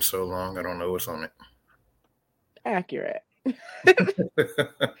radio in so long. I don't know what's on it. Accurate.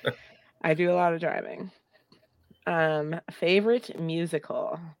 I do a lot of driving. Favorite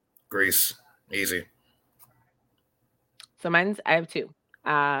musical? Grease. Easy. So I have two.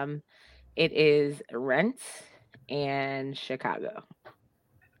 It is Rent and Chicago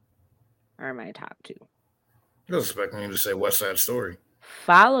are my top two. I was expecting you to say West Side Story.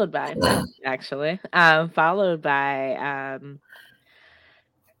 Followed by actually, followed by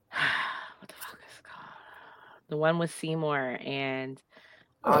what the fuck is it called? The one with Seymour and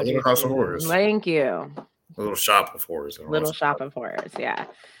Little Audrey House of 2. Horrors. Thank you. Little Shop of Horrors. Little Shop of Horrors. Yeah,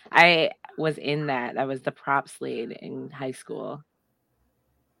 I was in that. I was the props lead in high school.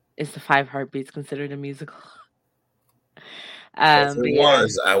 Is the Five Heartbeats considered a musical? If it But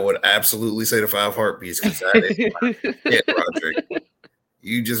was, I would absolutely say the Five Heartbeats because that is my hit, Roderick.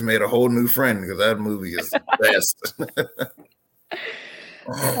 You just made a whole new friend because that movie is the best.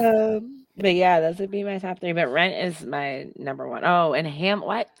 But yeah, those would be my top 3. But Rent is my number 1. Oh, and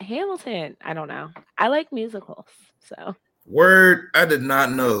Hamilton. I don't know. I like musicals, so. Word, I did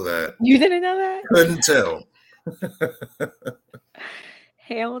not know that. You didn't know that? Couldn't tell.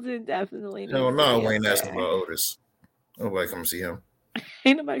 Hamilton definitely needs No, to be Wayne up asked there. about Otis. Nobody come see him.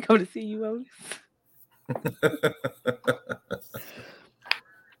 Ain't nobody come to see you, Otis.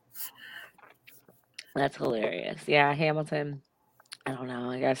 That's hilarious. Yeah, Hamilton. I don't know.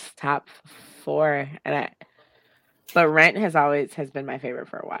 I guess top 4, but Rent has been my favorite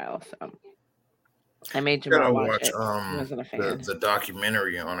for a while. So I made Jamal watch it. He wasn't a fan. The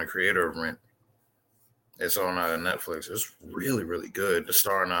documentary on the creator of Rent. It's on Netflix. It's really, really good. It's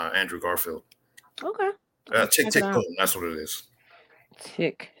starring Andrew Garfield. Okay. Tick, tick, boom. That's what it is.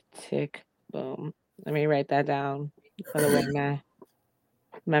 Tick, tick, boom. Let me write that down. By the way, my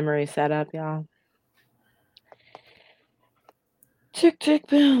memory set up, y'all. Tick, tick,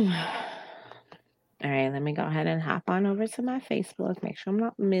 boom. All right, let me go ahead and hop on over to my Facebook. Make sure I'm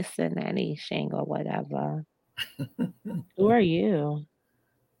not missing any shingle, whatever. Who are you?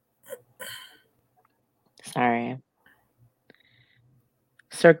 Sorry.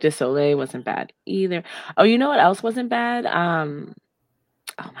 Cirque du Soleil wasn't bad either. Oh, you know what else wasn't bad? Oh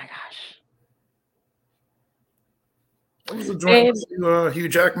my gosh. What was the joint with Hugh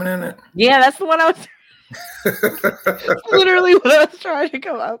Jackman in it? Yeah, that's the one I was literally what I was trying to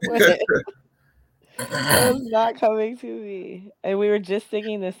come up with. It was not coming to me. And we were just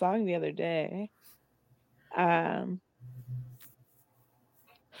singing this song the other day. Come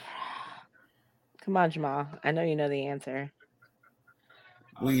on, Jamal. I know you know the answer.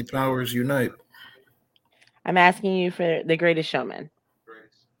 We powers unite. I'm asking you for The Greatest Showman.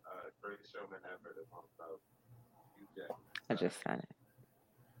 Greatest Showman ever. I just said it.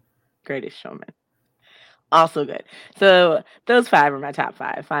 Greatest Showman. Also good. So those 5 are my top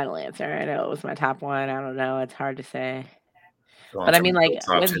 5. Final answer. I know it was my top 1. I don't know. It's hard to say. But I mean, like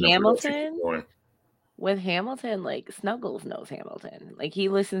with Hamilton, like Snuggles knows Hamilton. Like he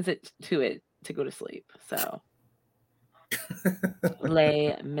listens to it to go to sleep. So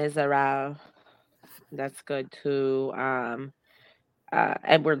Les Miserables. That's good too.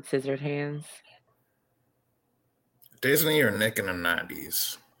 Edward Scissorhands. Disney or Nick in the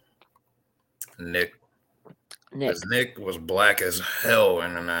 90s? Nick. Because Nick was black as hell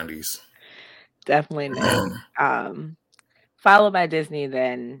in the 90s. Definitely Nick. Followed by Disney,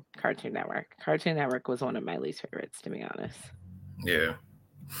 then Cartoon Network. Cartoon Network was one of my least favorites, to be honest. Yeah.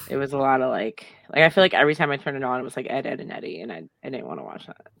 It was a lot of like I feel like every time I turned it on, it was like Ed, Ed, and Eddie, and I didn't want to watch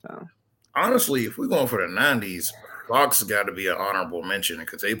that. So honestly, if we're going for the 90s, Fox got to be an honorable mention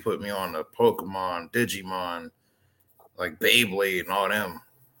because they put me on the Pokemon, Digimon, like Beyblade and all them.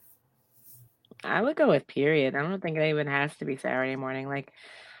 I would go with period. I don't think it even has to be Saturday morning. Like,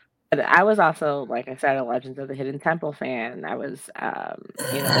 I was also, like I said, a Legends of the Hidden Temple fan. I was, I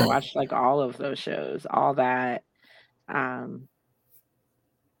watched like all of those shows, all that.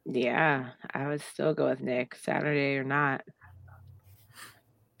 Yeah, I would still go with Nick, Saturday or not.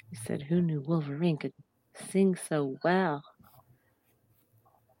 He said, "Who knew Wolverine could sing so well?"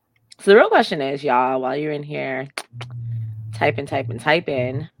 So the real question is, y'all, while you're in here, type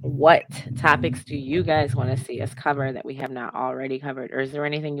in, what topics do you guys want to see us cover that we have not already covered? Or is there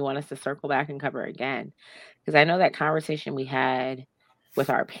anything you want us to circle back and cover again? Because I know that conversation we had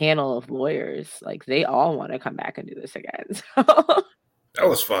with our panel of lawyers, like they all want to come back and do this again. So that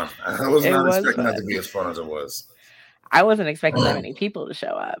was fun. I was not expecting that to be as fun as it was. I wasn't expecting that many people to show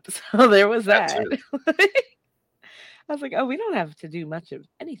up. So there was that. I was like, oh, we don't have to do much of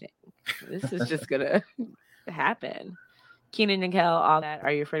anything. This is just going to happen. Kenan and Kel, all that.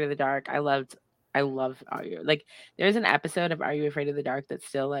 Are You Afraid of the Dark? I love Are You. Like, there's an episode of Are You Afraid of the Dark that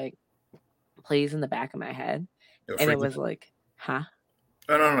still, like, plays in the back of my head. And it was like, huh?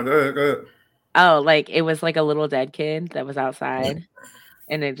 Oh, no, go ahead. Oh, like, it was like a little dead kid that was outside.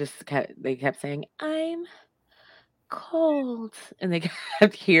 And they kept saying, I'm cold. And they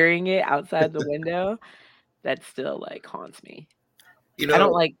kept hearing it outside the window. That still, like, haunts me. I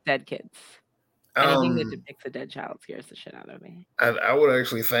don't like dead kids. Anything that Um, depicts a dead child scares the shit out of me. I would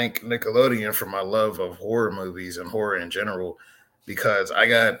actually thank Nickelodeon for my love of horror movies and horror in general, because I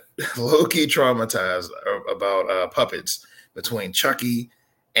got low key traumatized about puppets between Chucky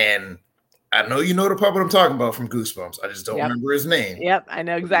and, I know you know the puppet I'm talking about from Goosebumps. I just don't Yep. remember his name. Yep. I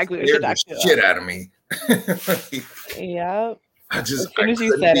know But he exactly what you're scared the talking shit about. out of me. Yep. I As I soon as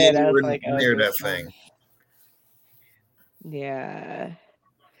you couldn't said be it, I was anywhere like, oh, near that Goosebumps. thing. Yeah.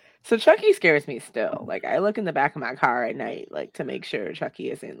 So Chucky scares me still. Like I look in the back of my car at night, like to make sure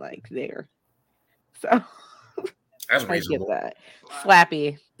Chucky isn't like there. So That's I get reasonable. that.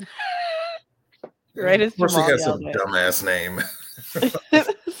 Slappy. Right Of as course, he Jamal got yelled some it. dumbass name.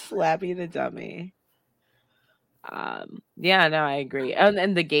 Slappy the dummy. Yeah, no, I agree.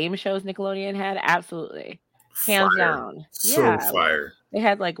 And the game shows Nickelodeon had, absolutely. Hands Fire. down. So Yeah. fire. They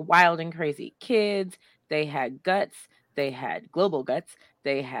had like Wild and Crazy Kids, they had Guts, they had Global Guts,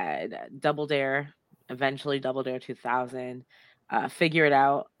 they had Double Dare, eventually Double Dare 2000, Figure It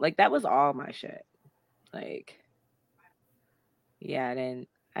Out. Like that was all my shit. Like yeah,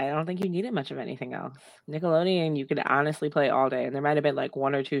 I don't think you needed much of anything else. Nickelodeon, you could honestly play all day, and there might have been like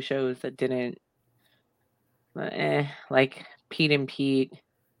one or two shows that didn't, like Pete and Pete,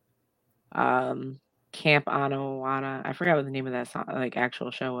 um, Camp Anawana. I forgot what the name of that song, like actual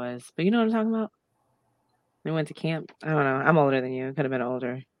show was, but you know what I'm talking about. They went to camp. I don't know. I'm older than you. It could have been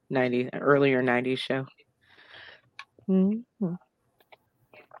older. 90s, earlier 90s show. Mm-hmm.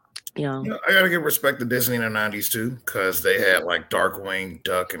 Yeah. You know, I gotta give respect to Disney in the '90s too, because they had like Darkwing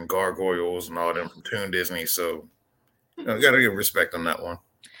Duck and Gargoyles and all them from Toon Disney. So, you know, gotta give respect on that one.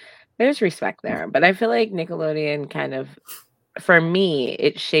 There's respect there, but I feel like Nickelodeon kind of, for me,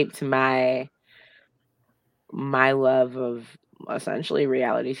 it shaped my love of essentially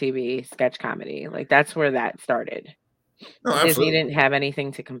reality TV, sketch comedy. Like that's where that started. No, Disney absolutely. didn't have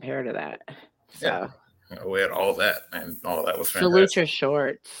anything to compare to that. Yeah, So you know, we had all that, and all that was Salute fantastic. Your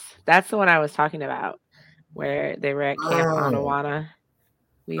Shorts. That's the one I was talking about, where they were at Camp Oh, Anawana.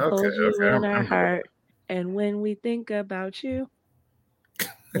 We okay, hold you okay, I in our remember that. heart, and when we think about you,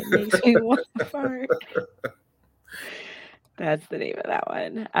 it makes me want to fart. That's the name of that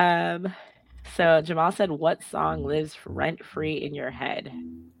one. So Jamal said, "What song lives rent free in your head?"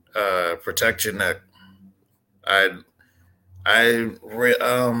 Protect your neck. I I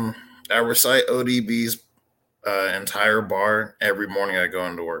I recite ODB's entire bar every morning I go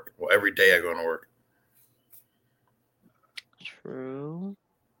into work. Well, every day I go into work. True.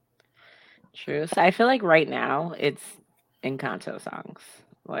 True. So I feel like right now it's Encanto songs.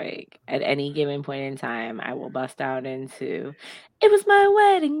 Like at any given point in time, I will bust out into "It Was My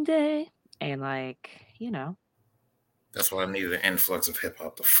Wedding Day," and like That's why I needed an influx of hip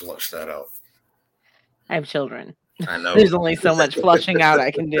hop to flush that out. I have children. I know. There's only so much flushing out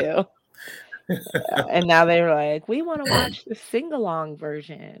I can do. And now they're like, "We want to watch the sing along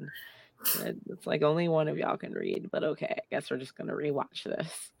version." It's like only one of y'all can read, but okay, I guess we're just gonna rewatch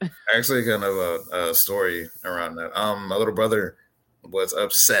this. Actually, kind of a story around that. My little brother was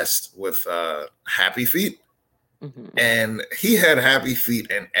obsessed with Happy Feet, Mhm. and he had Happy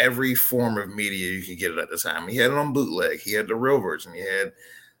Feet in every form of media you could get it at the time. He had it on bootleg. He had the real version. He had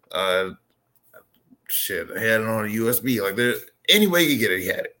uh, shit. He had it on a USB. Like there, any way you could get it, he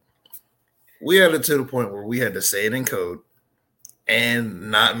had it. We had it to the point where we had to say it in code and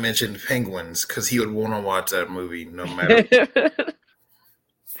not mention penguins because he would want to watch that movie no matter.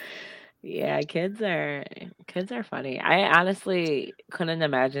 Yeah, kids are funny. I honestly couldn't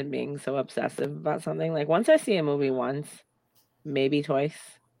imagine being so obsessive about something. Like once I see a movie once, maybe twice,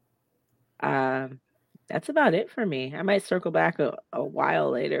 um, that's about it for me. I might circle back a while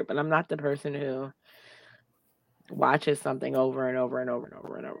later, but I'm not the person who watches something over and over and over and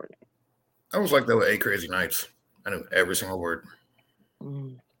over and over again. I was like that with Eight Crazy Nights. I knew every single word.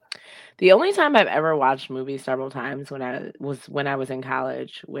 Mm. The only time I've ever watched movies several times when I was in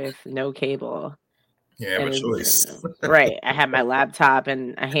college with no cable. You have a choice. Right. I had my laptop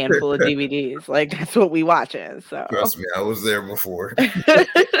and a handful of DVDs. Like that's what we watching. So Trust me, I was there before.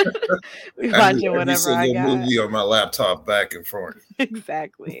 we I knew watching every whatever I single got. movie on my laptop back and forth.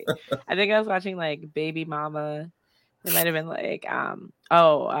 Exactly. I think I was watching like Baby Mama. It might have been like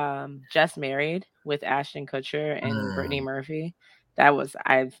Just Married with Ashton Kutcher and Brittany Murphy.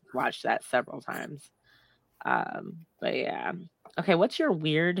 I've watched that several times. But yeah. Okay, what's your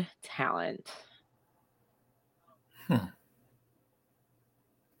weird talent?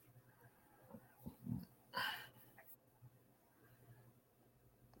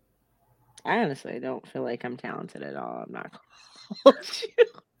 I honestly don't feel like I'm talented at all. I'm not gonna hold you.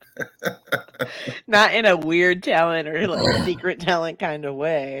 Not in a weird talent or like secret talent kind of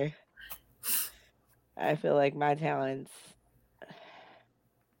way. I feel like my talents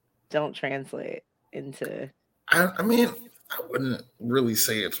don't translate into. I mean, I wouldn't really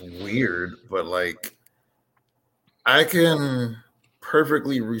say it's weird, but like I can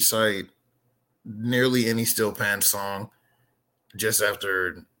perfectly recite nearly any Steel Pan song just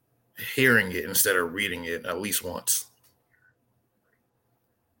after hearing it instead of reading it at least once.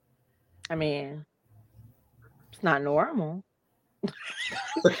 I mean, it's not normal.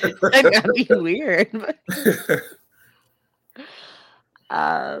 It might be weird, but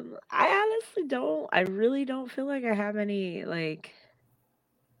I honestly don't. I really don't feel like I have any like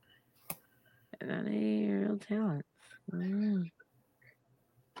any real talents. I'm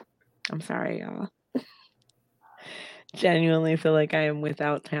sorry, y'all. Genuinely feel like I am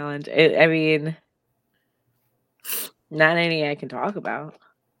without talent. I mean, not any I can talk about.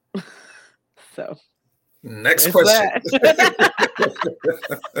 So Next there's question. that.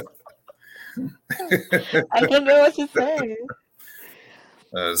 I don't know what to say.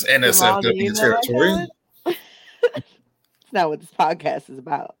 Is Jamal, do you NSFW know my territory? talent? It's not what this podcast is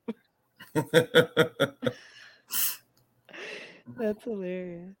about. That's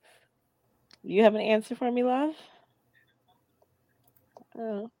hilarious. You have an answer for me, love?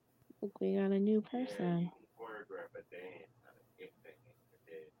 Oh, look, we got a new person. Choreograph a dance out of anything in your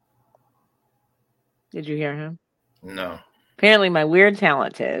head. Did you hear him? No. Apparently, my weird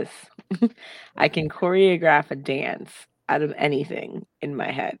talent is I can choreograph a dance out of anything in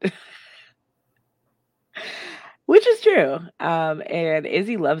my head. Which is true. And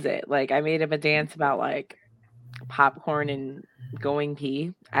Izzy loves it. Like, I made him a dance about like popcorn and going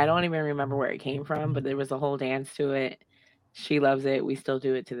pee. I don't even remember where it came from, but there was a whole dance to it. She loves it. We still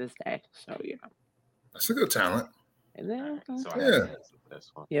do it to this day. So, you know. That's a good talent. Is it? Alright, so I Yeah. have an answer for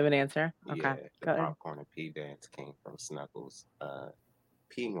this one. You have an answer? Okay. Yeah, the Go ahead. popcorn and pee dance came from Snuggles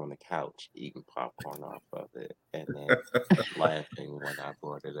peeing on the couch, eating popcorn off of it, and then laughing when I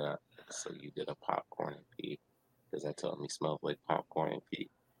brought it up. So you did a popcorn and pee because I told him he smelled like popcorn and pee,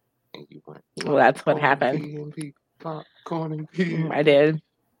 and you went. Well, that's what "Popcorn and happened. pee and pee, popcorn and pee." and I pee." did.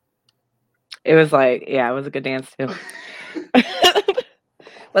 It was like, yeah, it was a good dance too.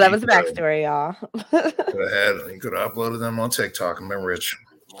 Well, that was the backstory, y'all. You could have uploaded them on TikTok and been rich.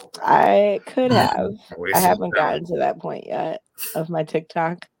 I could have. I Wasted haven't talent. gotten to that point yet of my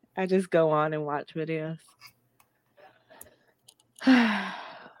TikTok. I just go on and watch videos. That's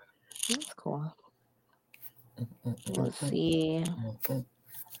cool. Let's see. Okay,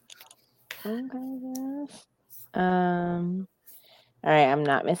 guys. All right, I'm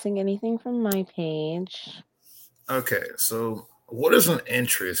not missing anything from my page. Okay, so what is an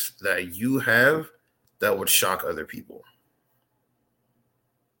interest that you have that would shock other people?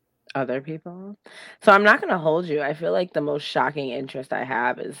 Other people. So I'm not going to hold you. I feel like the most shocking interest I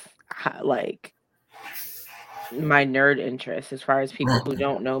have is like my nerd interest as far as people who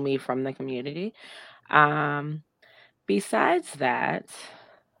don't know me from the community. Besides that,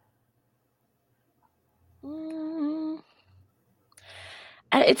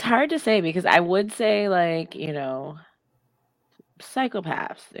 it's hard to say because I would say like, you know,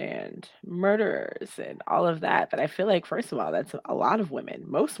 psychopaths and murderers and all of that. But I feel like, first of all, that's a lot of women.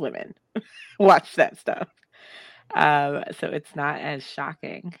 Most women watch that stuff. So it's not as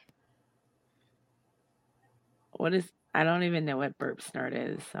shocking. I don't even know what burp snort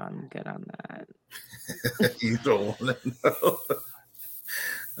is, so I'm good on that. You don't want to know.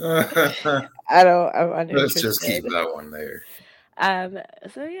 I'm uninterested. Let's just keep that one there.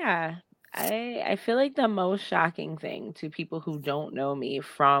 So yeah, I feel like the most shocking thing to people who don't know me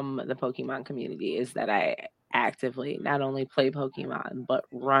from the Pokemon community is that I actively not only play Pokemon but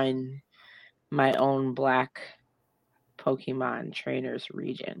run my own Black Pokemon trainers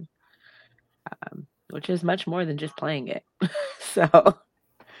region, which is much more than just playing it. So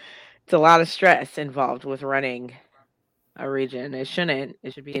it's a lot of stress involved with running a region. It shouldn't.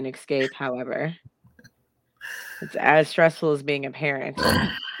 It should be an escape. However, it's as stressful as being a parent.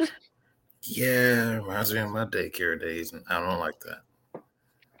 Yeah, reminds me of my daycare days, and I don't like that.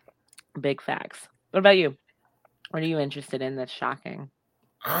 Big facts. What about you? What are you interested in that's shocking?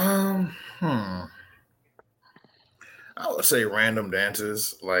 I would say random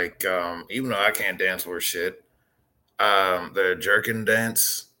dances. Like, even though I can't dance worth shit, the jerkin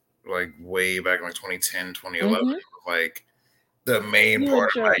dance, like way back in like 2010, 2011, was like the main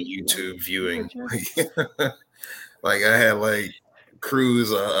part of my YouTube viewing. Like I had like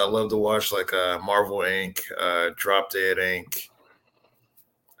crews I love to watch, like Marvel Inc., Drop Dead Inc.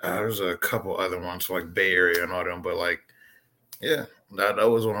 There's a couple other ones like Bay Area and all them, but like, yeah, that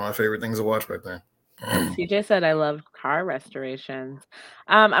was one of my favorite things to watch back then. CJ said I love car restorations.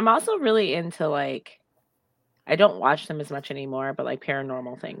 I'm also really into like I don't watch them as much anymore, but like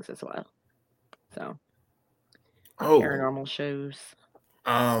paranormal things as well. So Oh, paranormal shows.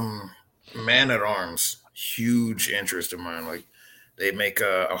 Man at Arms, huge interest of mine. Like they make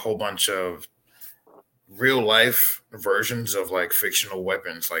a whole bunch of real life versions of like fictional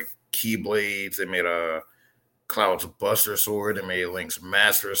weapons, like Keyblades. They made a Cloud's Buster Sword. They made Link's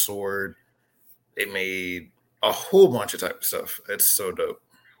Master Sword. They made a whole bunch of type of stuff. It's so dope.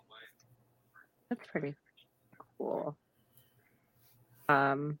 That's pretty cool.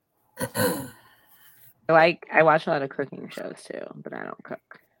 I watch a lot of cooking shows too, but I don't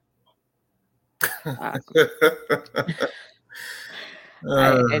cook. I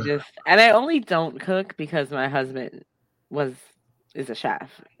just, and I only don't cook because my husband is a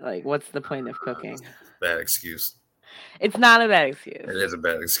chef. Like, what's the point of cooking? Bad excuse. It's not a bad excuse. It is a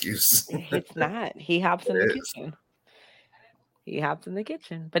bad excuse. It's not. He hops in the kitchen. He hops in the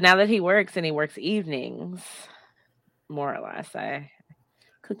kitchen. But now that he works and he works evenings, more or less, I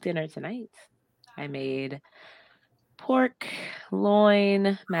cooked dinner tonight. I made pork,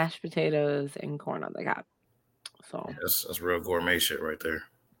 loin, mashed potatoes, and corn on the cob. So that's real gourmet shit right there.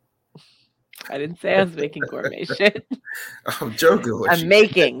 I didn't say I was making gourmet shit. I'm joking with I'm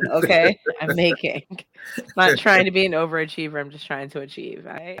making, okay? I'm making. I'm not trying to be an overachiever. I'm just trying to achieve.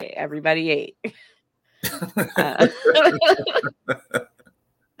 Everybody ate.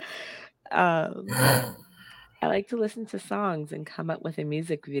 I like to listen to songs and come up with a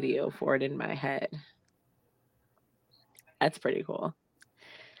music video for it in my head. That's pretty cool.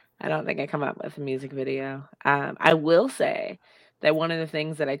 I don't think I come up with a music video. I will say that one of the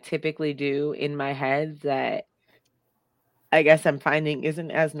things that I typically do in my head that I guess I'm finding isn't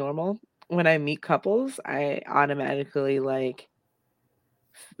as normal when I meet couples, I automatically like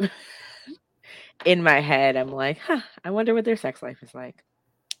in my head, I'm like, I wonder what their sex life is like.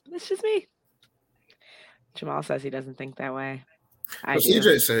 It's just me. Jamal says he doesn't think that way.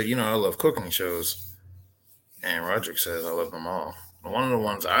 CJ said, I love cooking shows. And Roderick says, I love them all. One of the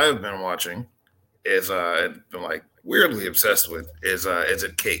ones I've been watching is, been like weirdly obsessed with is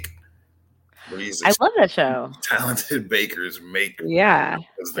It Cake? I love that show. Talented bakers make. Yeah,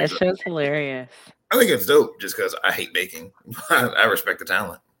 that show's hilarious. I think it's dope just because I hate baking. I respect the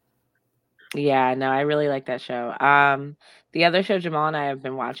talent. Yeah, no, I really like that show. The other show Jamal and I have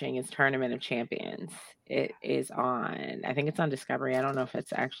been watching is Tournament of Champions. It is on, I think it's on Discovery. I don't know if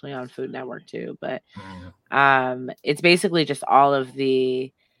it's actually on Food Network too, but it's basically just all of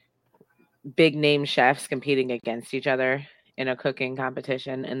the big name chefs competing against each other in a cooking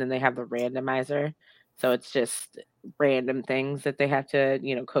competition, and then they have the randomizer. So it's just random things that they have to,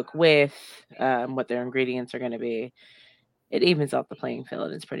 cook with, what their ingredients are going to be. It evens out the playing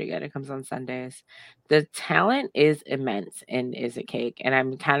field. It's pretty good. It comes on Sundays. The talent is immense in Is It Cake? And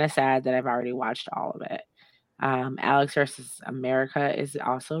I'm kind of sad that I've already watched all of it. Alex versus America is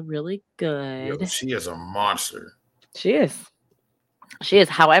also really good. Yo, she is a monster. She is.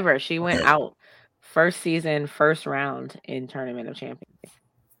 However, she went out first season, first round in Tournament of Champions.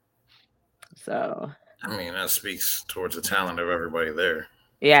 So, I mean, that speaks towards the talent of everybody there.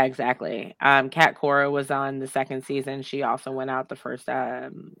 Yeah, exactly. Kat Cora was on the second season. She also went out the first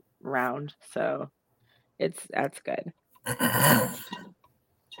round. So that's good.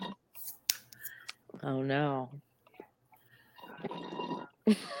 Oh no.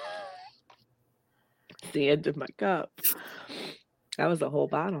 It's the end of my cup. That was a whole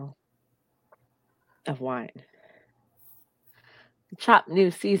bottle of wine. Chopped new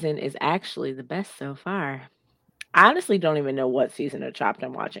season is actually the best so far. I honestly don't even know what season of Chopped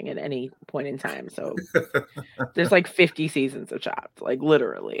I'm watching at any point in time. So there's like 50 seasons of Chopped, like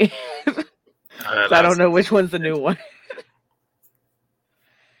literally. So I don't know which one's the new one.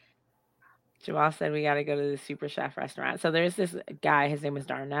 Jamal said we got to go to the Super Chef restaurant. So there's this guy, his name is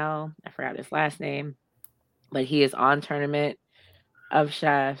Darnell. I forgot his last name, but he is on Tournament of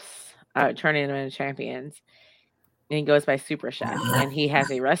Chefs, Tournament of Champions. And he goes by Super Chef. And he has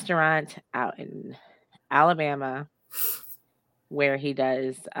a restaurant out in Alabama where he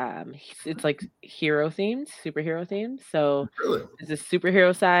does it's like superhero themed. So there's a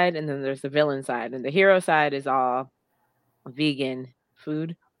superhero side and then there's the villain side, and the hero side is all vegan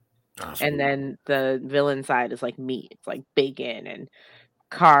food. And then the villain side is like meat. It's like bacon and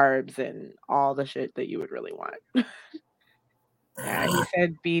carbs and all the shit that you would really want. Yeah, he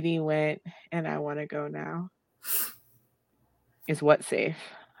said Beanie went and I want to go now. Is what safe?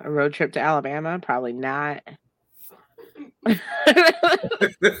 A road trip to Alabama? Probably not.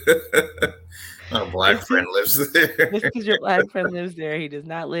 Our black friend lives there. Just because your black friend lives there, he does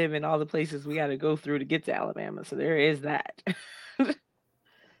not live in all the places we got to go through to get to Alabama. So there is that.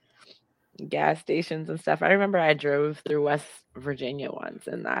 gas stations and stuff. I remember I drove through West Virginia once,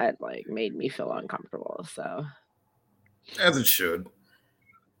 and that like made me feel uncomfortable. So As it should.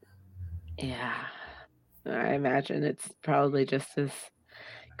 yeah, I imagine it's probably just as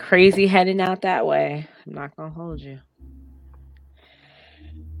crazy heading out that way. I'm not gonna hold you.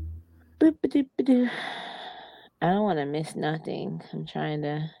 Boop-a-doop-a-doo. I don't want to miss nothing. I'm trying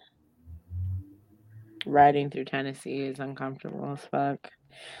to. Riding through Tennessee is uncomfortable as fuck.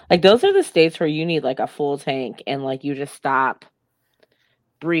 Like those are the states where you need like a full tank and like you just stop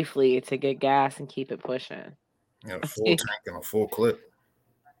briefly to get gas and keep it pushing. You know, a full tank and a full clip.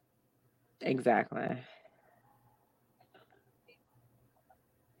 Exactly.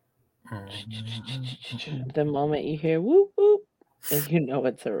 The moment you hear whoop whoop, and you know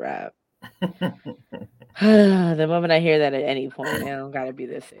it's a wrap. The moment I hear that at any point, it don't gotta be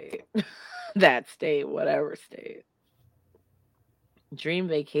this state. That state, whatever state. Dream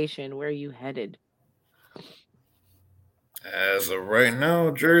vacation, where are you headed? As of right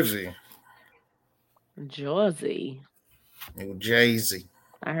now, Jersey. Jersey. New Jersey.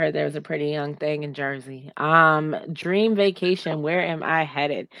 I heard there was a pretty young thing in Jersey. Dream vacation, where am I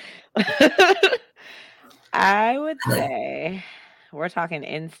headed? I would say we're talking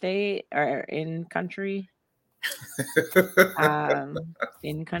in-state or in-country.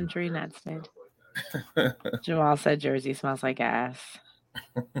 In-country, not state. Jamal said Jersey smells like ass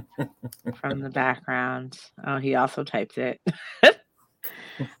from the background. Oh, he also typed it.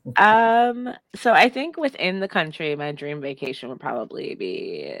 So I think within the country, my dream vacation would probably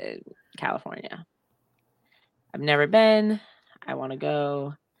be California. I've never been. I want to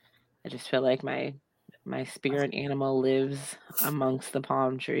go. I just feel like my spirit animal lives amongst the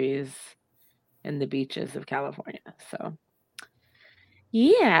palm trees and the beaches of California. So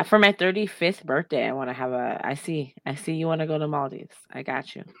yeah, for my 35th birthday, I want to have a. I see you want to go to Maldives. I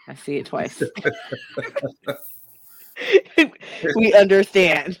got you. I see it twice. We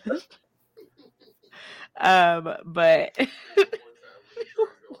understand. But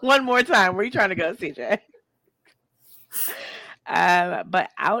one more time. Where are you trying to go, CJ? But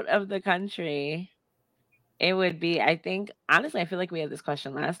out of the country, it would be, I think, honestly, I feel like we had this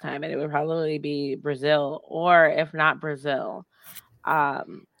question last time, and it would probably be Brazil, or if not Brazil,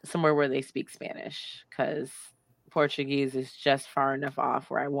 somewhere where they speak Spanish, because Portuguese is just far enough off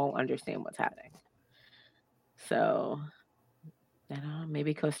where I won't understand what's happening. So, I don't know,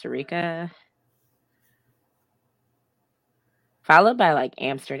 maybe Costa Rica, followed by like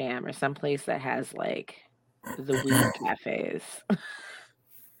Amsterdam or someplace that has like the weed cafes.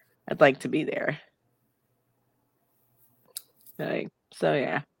 I'd like to be there. Like, so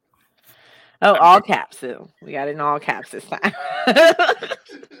yeah. Oh, all caps too. We got it in all caps this time.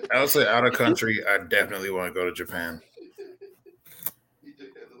 I would say out of country, I definitely want to go to Japan.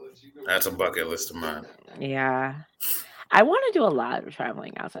 That's a bucket list of mine. Yeah. I want to do a lot of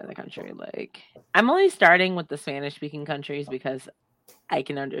traveling outside the country. Like, I'm only starting with the Spanish speaking countries because I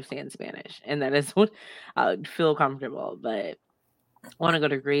can understand Spanish, and that is what I would feel comfortable. But I want to go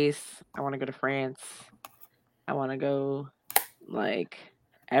to Greece. I want to go to France. I want to go like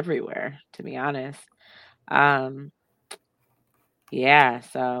everywhere, to be honest. Yeah,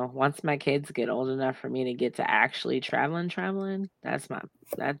 so once my kids get old enough for me to get to actually traveling, that's my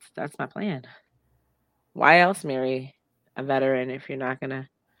plan. Why else marry a veteran if you're not gonna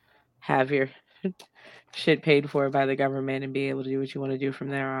have your shit paid for by the government and be able to do what you want to do from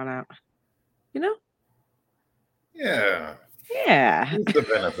there on out? You know? Yeah. Yeah. The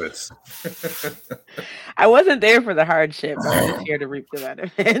benefits. I wasn't there for the hardship. I'm just here to reap the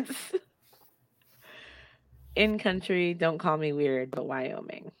benefits. In country, don't call me weird, but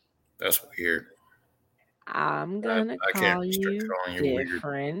Wyoming. That's weird. I'm gonna call you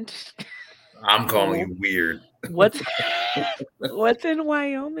different. Weird. I'm calling you weird. What's in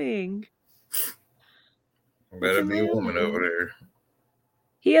Wyoming? Better be a woman over there.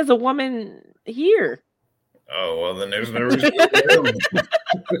 He has a woman here. Oh, well, then there's no reason.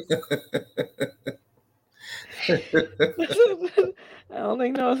 I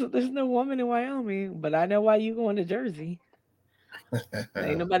only know there's no woman in Wyoming, but I know why you going to Jersey.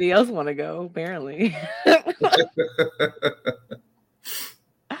 Ain't nobody else want to go, apparently.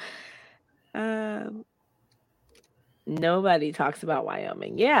 Nobody talks about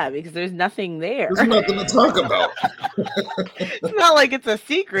Wyoming. Yeah, because there's nothing there. There's nothing to talk about. It's not like it's a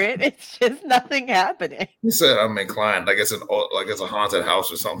secret. It's just nothing happening. You said I'm inclined, like it's a haunted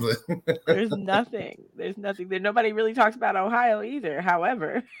house or something. There's nothing. Nobody really talks about Ohio either.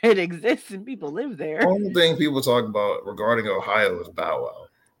 However, it exists and people live there. The only thing people talk about regarding Ohio is Bow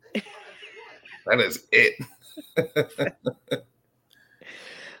Wow. That is it.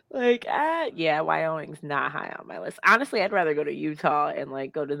 Like, yeah, Wyoming's not high on my list. Honestly, I'd rather go to Utah and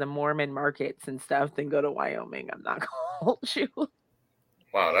like go to the Mormon markets and stuff than go to Wyoming. I'm not gonna hold you.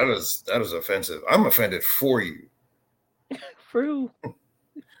 Wow, that is offensive. I'm offended for you, True.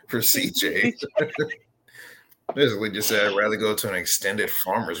 for CJ. Basically, just said I'd rather go to an extended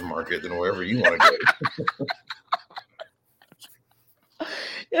farmers market than wherever you want to go.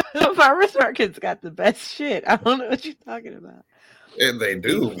 The farmers market's got the best shit. I don't know what you're talking about. And they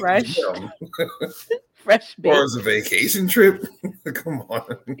do. Fresh, Yeah. fresh As far baked. as a vacation trip, come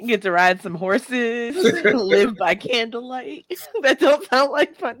on. You get to ride some horses, live by candlelight. That don't sound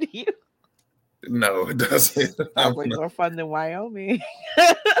like fun to you. No, it doesn't. Sounds like more fun than Wyoming.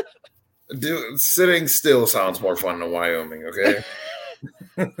 Dude, sitting still sounds more fun than Wyoming, okay?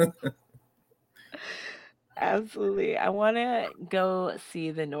 Absolutely. I want to go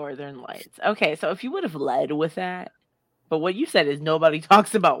see the Northern Lights. Okay, so if you would have led with that, but what you said is nobody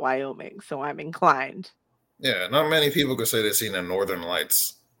talks about Wyoming, so I'm inclined. Yeah, not many people could say they've seen the Northern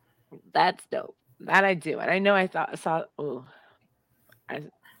Lights. That's dope. That I do. And I know I saw, I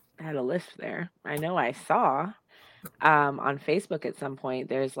had a list there. I know I saw on Facebook at some point,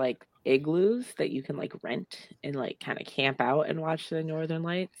 there's like igloos that you can like rent and like kind of camp out and watch the Northern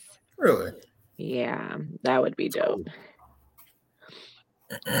Lights. Really? Yeah, that would be dope.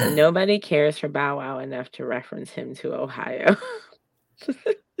 Nobody cares for Bow Wow enough to reference him to Ohio.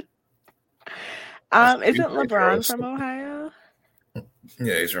 Isn't LeBron from Ohio?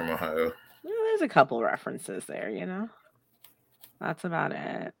 Yeah, he's from Ohio. Well, there's a couple references there, you know. That's about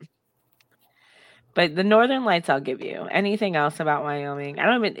it. But the Northern Lights, I'll give you. Anything else about Wyoming? I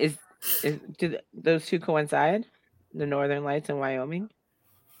don't even do those two coincide? The Northern Lights and Wyoming?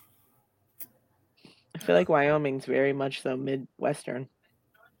 I feel like Wyoming's very much so Midwestern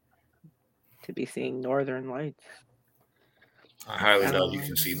to be seeing Northern Lights. I highly doubt you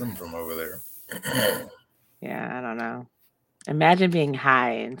can see them from over there. Yeah, I don't know. Imagine being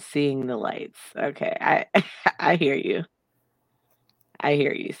high and seeing the lights. Okay, I hear you. I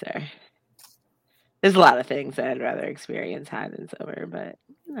hear you, sir. There's a lot of things that I'd rather experience high than sober, but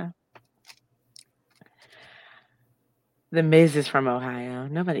you know. The Miz is from Ohio.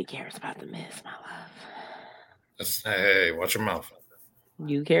 Nobody cares about the Miz, my love. Hey, watch your mouth.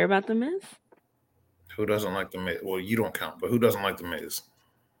 You care about the Miz? Who doesn't like the Miz? Well, you don't count, but who doesn't like the Miz?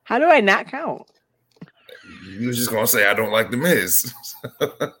 How do I not count? You was just gonna say I don't like the Miz.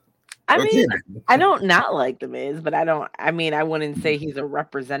 I mean, I don't not like the Miz, but I wouldn't say he's a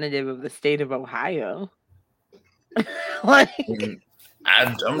representative of the state of Ohio. I'm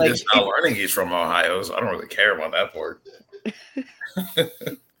just now learning he's from Ohio, so I don't really care about that part.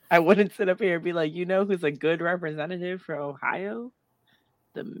 I wouldn't sit up here and be like, you know who's a good representative for Ohio?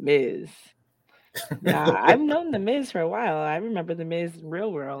 The Miz. Nah, I've known the Miz for a while. I remember the Miz in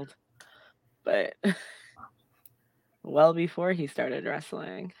Real World. But well before he started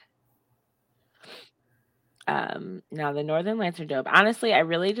wrestling. Now the Northern Lights are dope. Honestly, I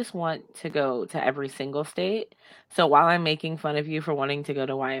really just want to go to every single state. So while I'm making fun of you for wanting to go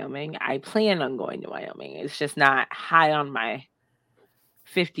to Wyoming, I plan on going to Wyoming. It's just not high on my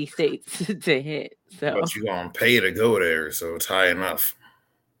 50 states to hit. So but you're gonna pay to go there, so it's high enough.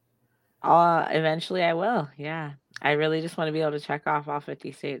 Eventually I will. Yeah. I really just want to be able to check off all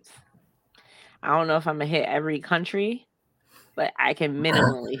 50 states. I don't know if I'm gonna hit every country, but I can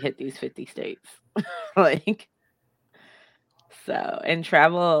minimally hit these 50 states. Like, so, and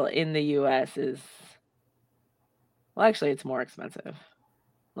travel in the US is, well, actually, it's more expensive.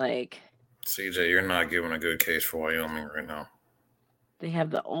 Like, CJ, you're not giving a good case for Wyoming right now. They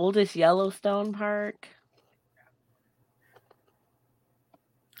have the oldest Yellowstone park.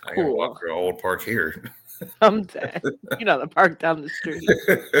 I can walk through an old park here. I'm dead. You know, the park down the street.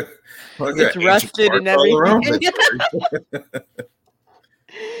 It's rusted and everything.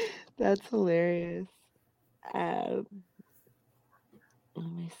 That's hilarious. Let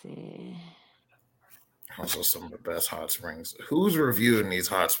me see. Also, some of the best hot springs. Who's reviewing these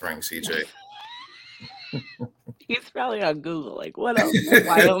hot springs, CJ? He's probably on Google. Like, what else does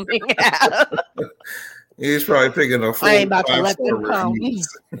Wyoming have? He's probably picking up 4 I ain't about to let them come.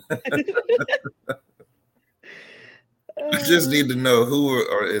 I just need to know who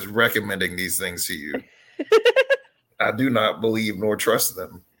is recommending these things to you. I do not believe nor trust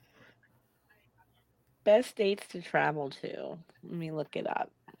them. Best states to travel to. Let me look it up.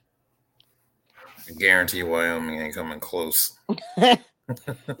 I guarantee Wyoming ain't coming close.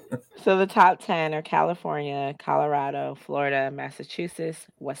 So the top 10 are California, Colorado, Florida, Massachusetts,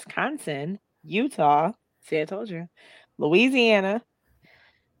 Wisconsin, Utah. See, I told you. Louisiana.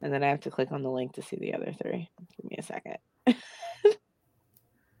 And then I have to click on the link to see the other 3. Give me a second.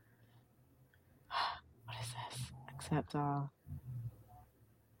 accept all.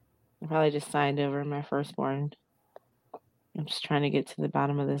 I probably just signed over my firstborn. I'm just trying to get to the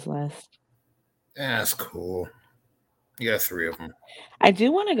bottom of this list. Yeah, that's cool. You got 3 of them. I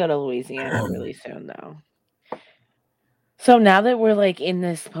do want to go to Louisiana really soon, though. So now that we're like in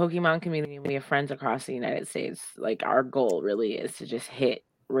this Pokemon community, we have friends across the United States. Like our goal really is to just hit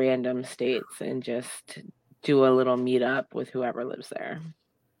random states and just do a little meetup with whoever lives there.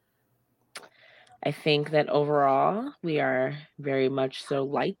 I think that overall we are very much so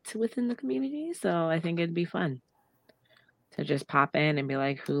liked within the community, so I think it'd be fun to just pop in and be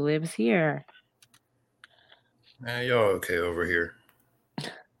like, "Who lives here?" Y'all okay over here?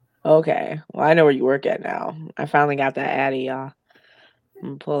 Okay, well I know where you work at now. I finally got that Addy, y'all. I'm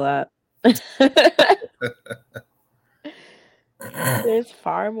gonna pull up. There's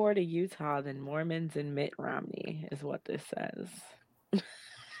far more to Utah than Mormons and Mitt Romney, is what this says.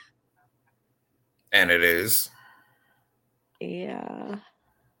 And it is. Yeah.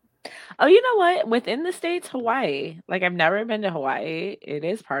 Oh, you know what? Within the states, Hawaii. Like I've never been to Hawaii. It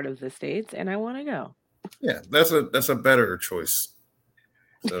is part of the states, and I want to go. Yeah, that's a better choice.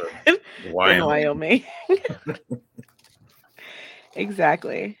 So, In Wyoming. Wyoming.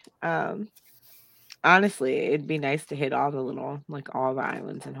 Exactly. Honestly, it'd be nice to hit all the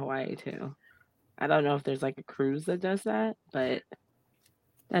islands in Hawaii too. I don't know if there's like a cruise that does that, but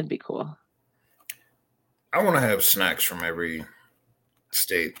that'd be cool. I want to have snacks from every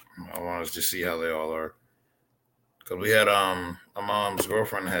state. I want to just see how they all are. Because we had my mom's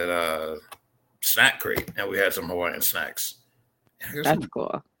girlfriend had a snack crate, and we had some Hawaiian snacks. That's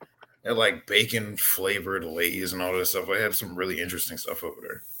cool. They had like bacon flavored Lay's and all this stuff. I had some really interesting stuff over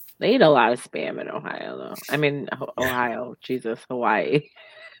there. They eat a lot of spam in Ohio, though. I mean, Ohio, Jesus, Hawaii.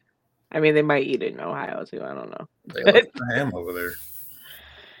 I mean, they might eat it in Ohio too. I don't know. They love the ham over there.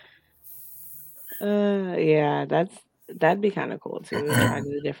 Yeah, that'd be kind of cool too. Try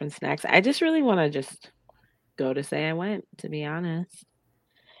the different snacks. I just really want to just go to say I went. To be honest,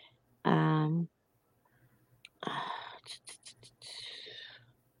 sorry,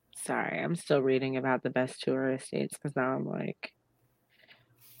 I'm still reading about the best tourist states because now I'm like,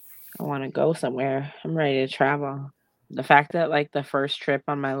 I want to go somewhere. I'm ready to travel. The fact that like the first trip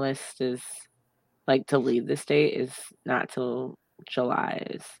on my list is like to leave the state is not till July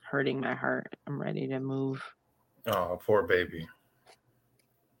is hurting my heart. I'm ready to move. Oh, poor baby.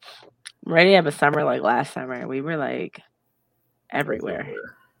 I'm ready to have a summer like last summer. We were like everywhere.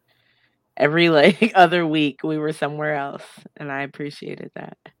 Every like other week we were somewhere else, and I appreciated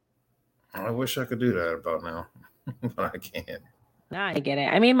that. I wish I could do that about now, but I can't. No, I get it.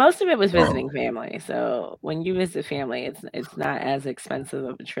 I mean, most of it was visiting family. So when you visit family, it's not as expensive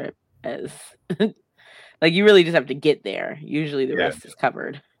of a trip as like you really just have to get there. Usually the rest is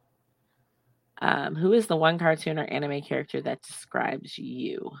covered. Who is the one cartoon or anime character that describes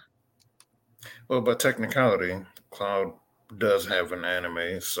you? Well, by technicality, Cloud does have an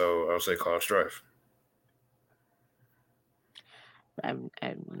anime, so I'll say Cloud Strife. I have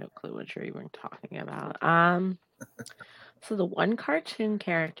no clue what you're even talking about. So the one cartoon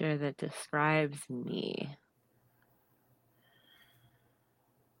character that describes me.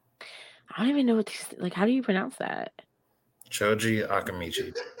 I don't even know what like. How do you pronounce that? Choji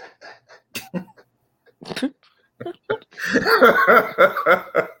Akamichi.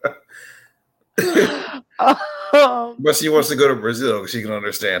 But she wants to go to Brazil because she can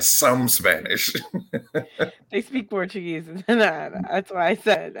understand some Spanish. They speak Portuguese, and that's why I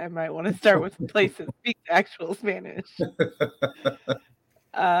said I might want to start with a place that speaks actual Spanish.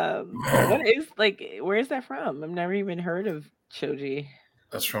 What is like? Where is that from? I've never even heard of Choji.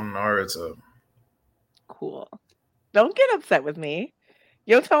 That's from Naruto. Cool. Don't get upset with me.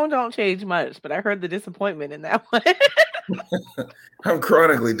 Your tone don't change much, but I heard the disappointment in that one. I'm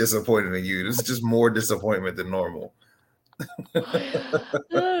chronically disappointed in you. This is just more disappointment than normal.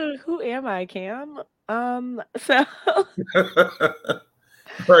 Who am I, Cam? So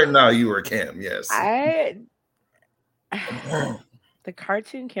right now you are Cam, yes. The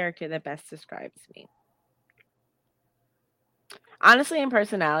cartoon character that best describes me. Honestly, in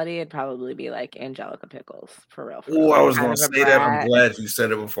personality, it'd probably be like Angelica Pickles, for real. Oh, I was going to say that. I'm glad you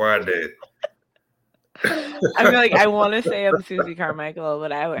said it before I did. I feel like I want to say I'm Susie Carmichael,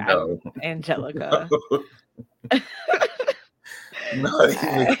 but I'm Angelica. Not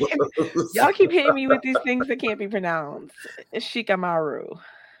even close. Y'all keep hitting me with these things that can't be pronounced. Shikamaru.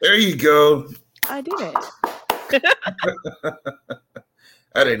 There you go. I did it.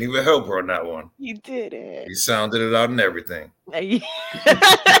 I didn't even help her on that one. You did it. You sounded it out and everything.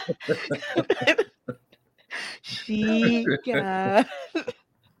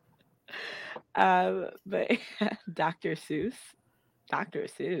 But Dr. Seuss. Dr.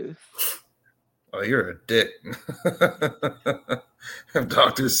 Seuss. Oh, you're a dick. If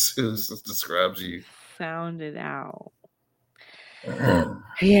Dr. Seuss describes you. Sound it out.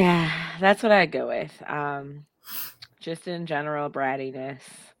 Yeah, that's what I'd go with. Just in general, brattiness.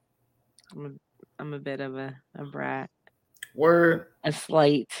 I'm a bit of a brat. Word. A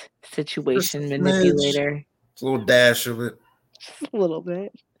slight Just a situation smidge. manipulator. It's a little dash of it. Just a little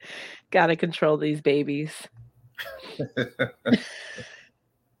bit. Gotta control these babies.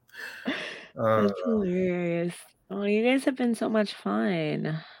 That's hilarious. Oh, you guys have been so much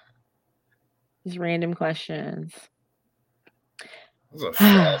fun. These random questions. It was a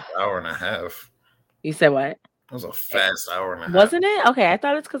fast hour and a half. You said what? It was a fast hour and a half. Wasn't it? Okay, I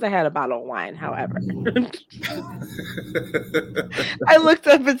thought it's because I had a bottle of wine. However, I looked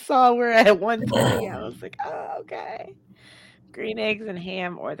up and saw we're at 1:20. I was like, oh, okay. Green Eggs and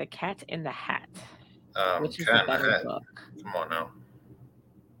Ham or The Cat in the Hat? Which is the better book? Come on now.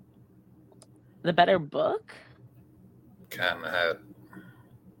 The better book? Cat in the Hat.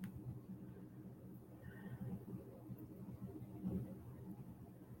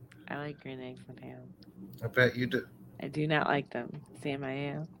 I like Green Eggs and Ham. I bet you do. I do not like them. Sam, I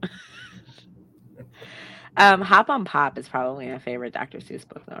am. Hop on Pop is probably my favorite Dr. Seuss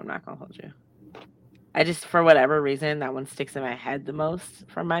book, though. I'm not going to hold you. I just, for whatever reason, that one sticks in my head the most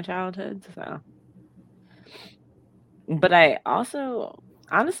from my childhood. So, but I also,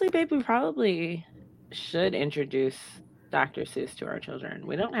 honestly, babe, we probably should introduce Dr. Seuss to our children.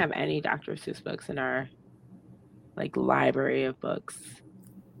 We don't have any Dr. Seuss books in our library of books.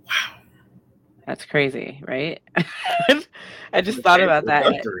 Wow. That's crazy, right? I just thought about that.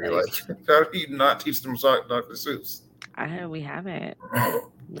 How do you not teach them Dr. Seuss? We haven't.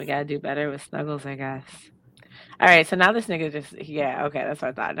 We gotta do better with Snuggles, I guess. All right, so now this nigga okay, that's what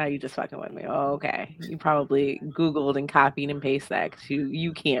I thought. Now you just fucking with me. Oh, okay. You probably Googled and copied and pasted that because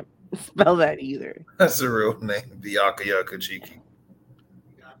you can't spell that either. That's the real name, Byakuya Kuchiki.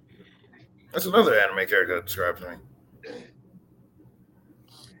 That's another anime character that describes me.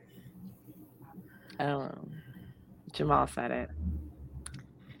 I don't know. Jamal said it.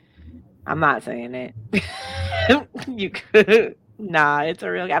 I'm not saying it. You could. Nah, it's a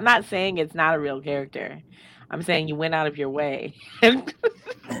real. I'm not saying it's not a real character. I'm saying you went out of your way.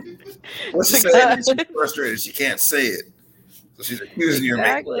 What's she saying? She's frustrated. She can't say it. So she's accusing you of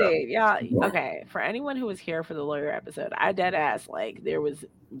making it up. Yeah. Okay. For anyone who was here for the lawyer episode, I dead ass there was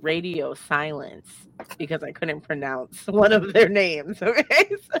radio silence because I couldn't pronounce one of their names.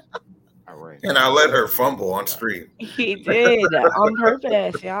 Okay. And I let her fumble on stream. He did on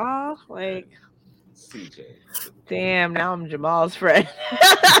purpose, y'all. CJ. Damn, now I'm Jamal's friend.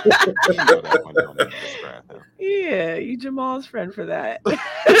 Yeah, you Jamal's friend for that.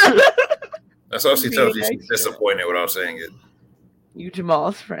 That's all she tells you. She's disappointed without saying it. You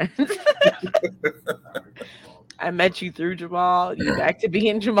Jamal's friend. I met you through Jamal. You back to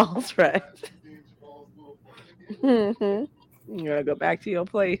being Jamal's friend. You gotta go back to your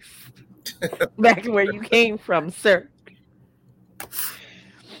place. Back to where you came from, sir.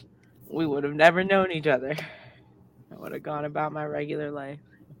 We would have never known each other. I would have gone about my regular life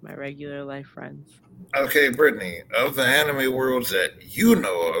friends. Okay, Brittany, of the anime worlds that you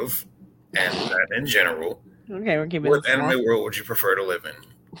know of, and that in general, okay, we're keeping what anime world would you prefer to live in?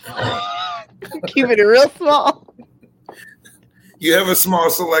 Keeping it real small. You have a small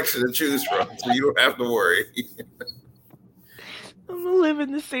selection to choose from, so you don't have to worry. I'm gonna live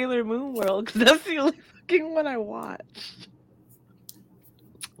in the Sailor Moon world because that's the only fucking one I watched.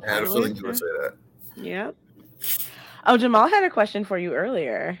 I had a feeling you would say that. Yep. Oh, Jamal had a question for you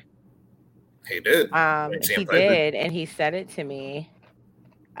earlier. He did. He did, and he said it to me.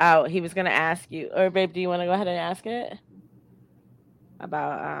 Oh, he was gonna ask you, or babe, do you want to go ahead and ask it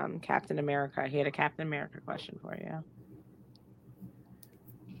about Captain America? He had a Captain America question for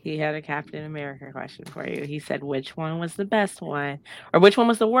you. He said, which one was the best one? Or which one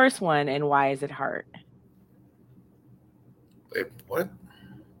was the worst one? And why is it Heart? Wait, what?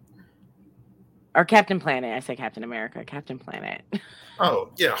 Or Captain Planet. I said Captain America. Captain Planet.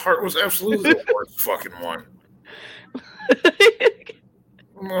 Oh, yeah. Heart was absolutely the worst fucking one.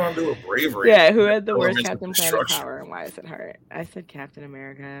 I'm going to do a bravery. Yeah, who had the worst Captain Planet power and why is it Heart? I said Captain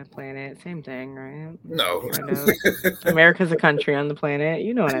America, Planet, same thing, right? No. America's a country on the planet.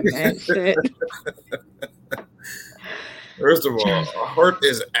 You know what I meant. Shit. First of all, Heart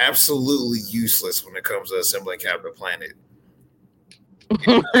is absolutely useless when it comes to assembling Captain Planet.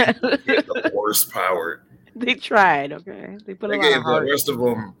 The worst power. They tried, okay? They put a lot of heart. The rest of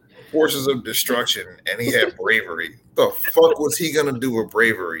them forces of destruction, and he had bravery. The fuck was he gonna do with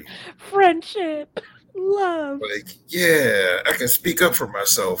bravery? Friendship, love. Like, yeah, I can speak up for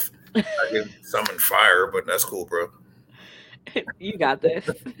myself. I can summon fire, but that's cool, bro. You got this.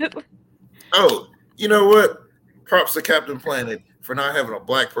 Oh, you know what? Props to Captain Planet for not having a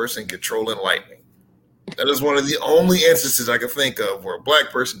black person controlling lightning. That is one of the only instances I can think of where a black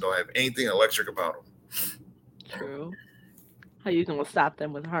person don't have anything electric about them. True. How you gonna stop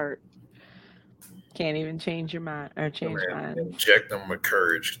them with heart? Can't even change your mind or change minds. Inject them with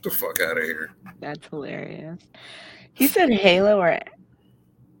courage. Get the fuck out of here. That's hilarious. He said Halo or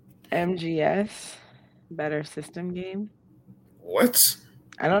MGS, better system game. What?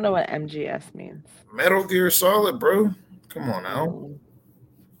 I don't know what MGS means. Metal Gear Solid, bro. Come on now.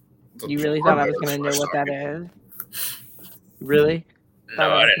 You really thought I was going to know what that is? Really?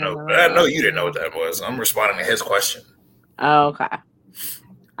 No, I didn't know. I know you didn't know what that was. I'm responding to his question. Oh, okay.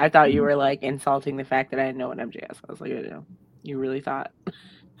 I thought you were like insulting the fact that I didn't know what MGS was. Like, you really thought?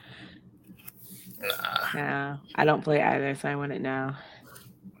 Nah. No, I don't play either, so I wouldn't know.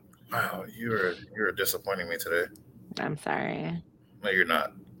 Wow, you're disappointing me today. I'm sorry. No, you're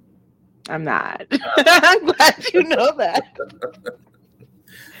not. I'm not. I'm glad you know that.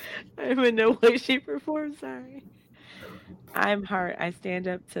 I'm in no way, shape, or form sorry. I'm Hart. I stand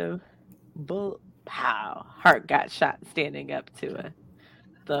up to bull. Pow. Hart got shot standing up to a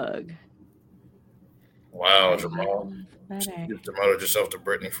thug. Wow, Jamal. You demoted yourself to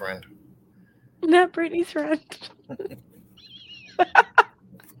Brittany's friend. Not Brittany's friend.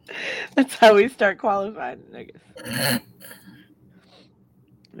 That's how we start qualifying, I guess.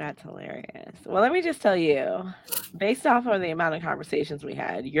 That's hilarious. Well, let me just tell you, based off of the amount of conversations we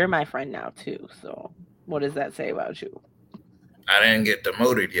had, you're my friend now too. So what does that say about you? I didn't get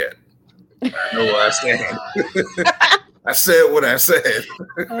demoted yet. I know what I said. I said what I said.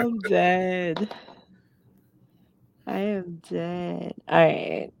 I'm dead. I am dead. All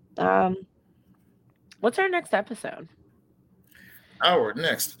right. What's our next episode? Our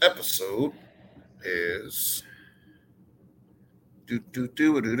next episode is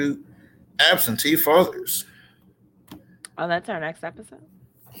absentee fathers. Oh, that's our next episode?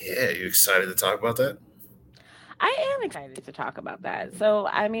 Yeah, you excited to talk about that? I am excited to talk about that. So,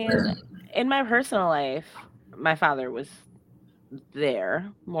 I mean, in my personal life, my father was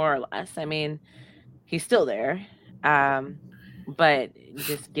there, more or less. I mean, he's still there. But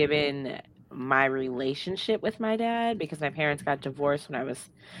just given my relationship with my dad, because my parents got divorced when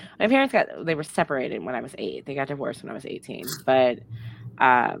they were separated when I was 8. They got divorced when I was 18. But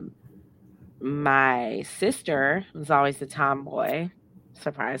my sister was always the tomboy.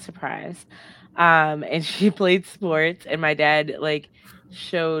 Surprise, surprise. And she played sports, and my dad like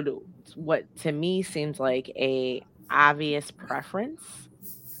showed what to me seems like a obvious preference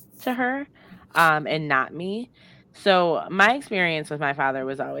to her, and not me. So my experience with my father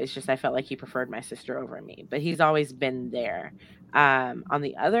was always just I felt like he preferred my sister over me, but he's always been there. On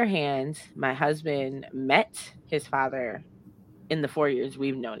the other hand, my husband met his father in the 4 years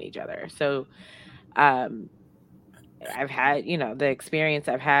we've known each other. So I've had, the experience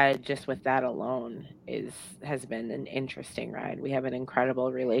I've had just with that alone has been an interesting ride. We have an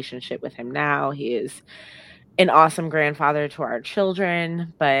incredible relationship with him now. He is an awesome grandfather to our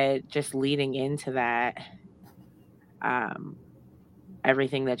children, but just leading into that,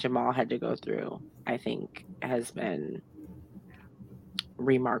 everything that Jamal had to go through, I think has been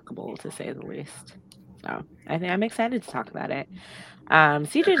remarkable to say the least. So I think I'm excited to talk about it.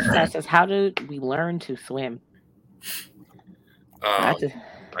 CJ just asked us, how did we learn to swim? I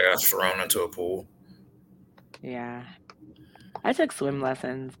got thrown into a pool. Yeah. I took swim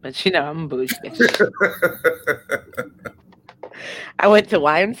lessons, but I'm a bougie bitch. I went to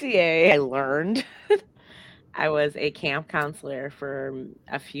YMCA. I learned. I was a camp counselor for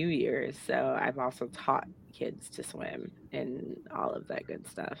a few years, so I've also taught kids to swim and all of that good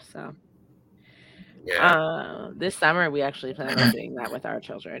stuff. So, yeah. This summer we actually plan on doing that with our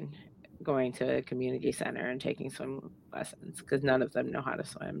children, going to a community center and taking swim lessons because none of them know how to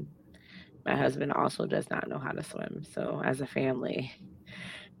swim. My husband also does not know how to swim. So as a family,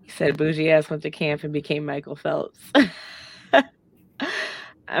 he said bougie ass went to camp and became Michael Phelps.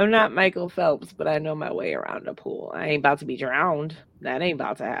 I'm not Michael Phelps, but I know my way around a pool. I ain't about to be drowned. That ain't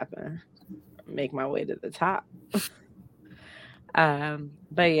about to happen. Make my way to the top.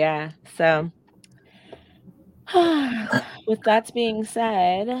 But yeah, so with that being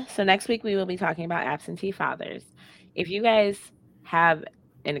said, so next week we will be talking about absentee fathers. If you guys have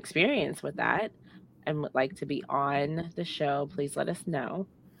an experience with that and would like to be on the show, please let us know.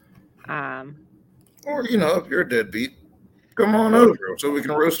 Or if you're a deadbeat, come on over so we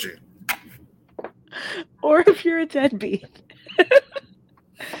can roast you. Or if you're a deadbeat.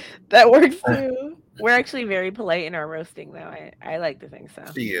 That works too. We're actually very polite in our roasting, though. I like to think so.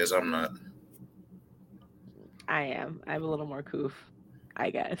 She is. I'm not. I am. I'm a little more coof, I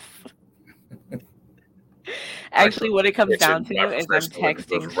guess. Actually, what it comes down to is I'm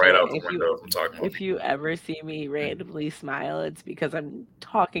texting right out shit. the window if I'm talking about If you ever see me randomly smile, it's because I'm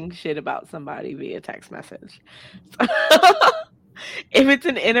talking shit about somebody via text message. So, if it's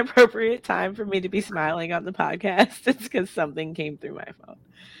an inappropriate time for me to be smiling on the podcast, it's because something came through my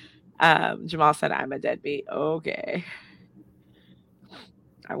phone. Jamal said I'm a deadbeat. Okay.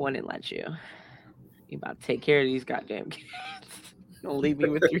 I wouldn't let you. You about to take care of these goddamn kids. Don't leave me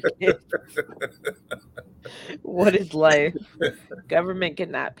with your kids. What is life? Government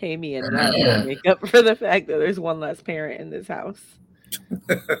cannot pay me enough to make up for the fact that there's one less parent in this house.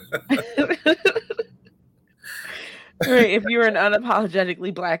 Right, if you're an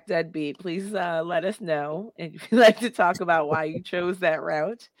unapologetically Black deadbeat, please let us know if you'd like to talk about why you chose that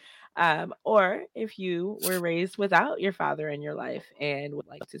route. Or if you were raised without your father in your life and would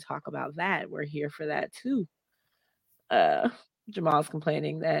like to talk about that, we're here for that too. Jamal's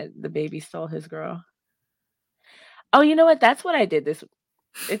complaining that the baby stole his girl. Oh, you know what? That's what I did this.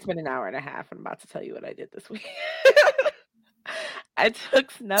 It's been an hour and a half. I'm about to tell you what I did this week. I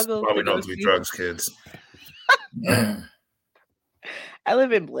took Snuggles probably to go don't do see. drugs, kids. I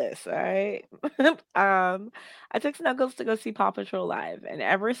live in bliss, all right? I took Snuggles to go see Paw Patrol live, and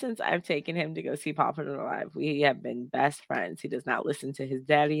ever since I've taken him to go see Paw Patrol live, we have been best friends. He does not listen to his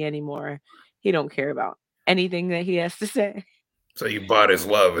daddy anymore. He don't care about anything that he has to say. So you bought his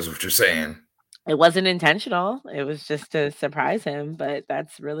love, is what you're saying. It wasn't intentional. It was just to surprise him, but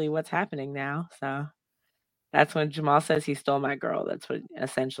that's really what's happening now. So that's when Jamal says he stole my girl. That's what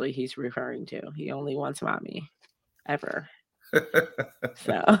essentially he's referring to. He only wants mommy ever.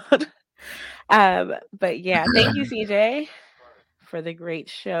 So, but yeah, thank you, CJ, for the great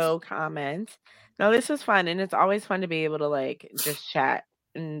show comment. No, this was fun, and it's always fun to be able to like just chat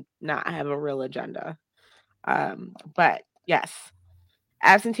and not have a real agenda. But yes,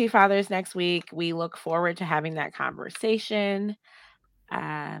 absentee fathers next week. We look forward to having that conversation.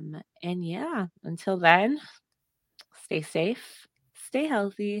 And yeah, until then, stay safe, stay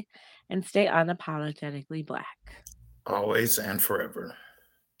healthy, and stay unapologetically Black. Always and forever.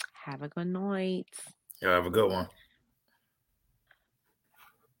 Have a good night. Yeah, have a good one.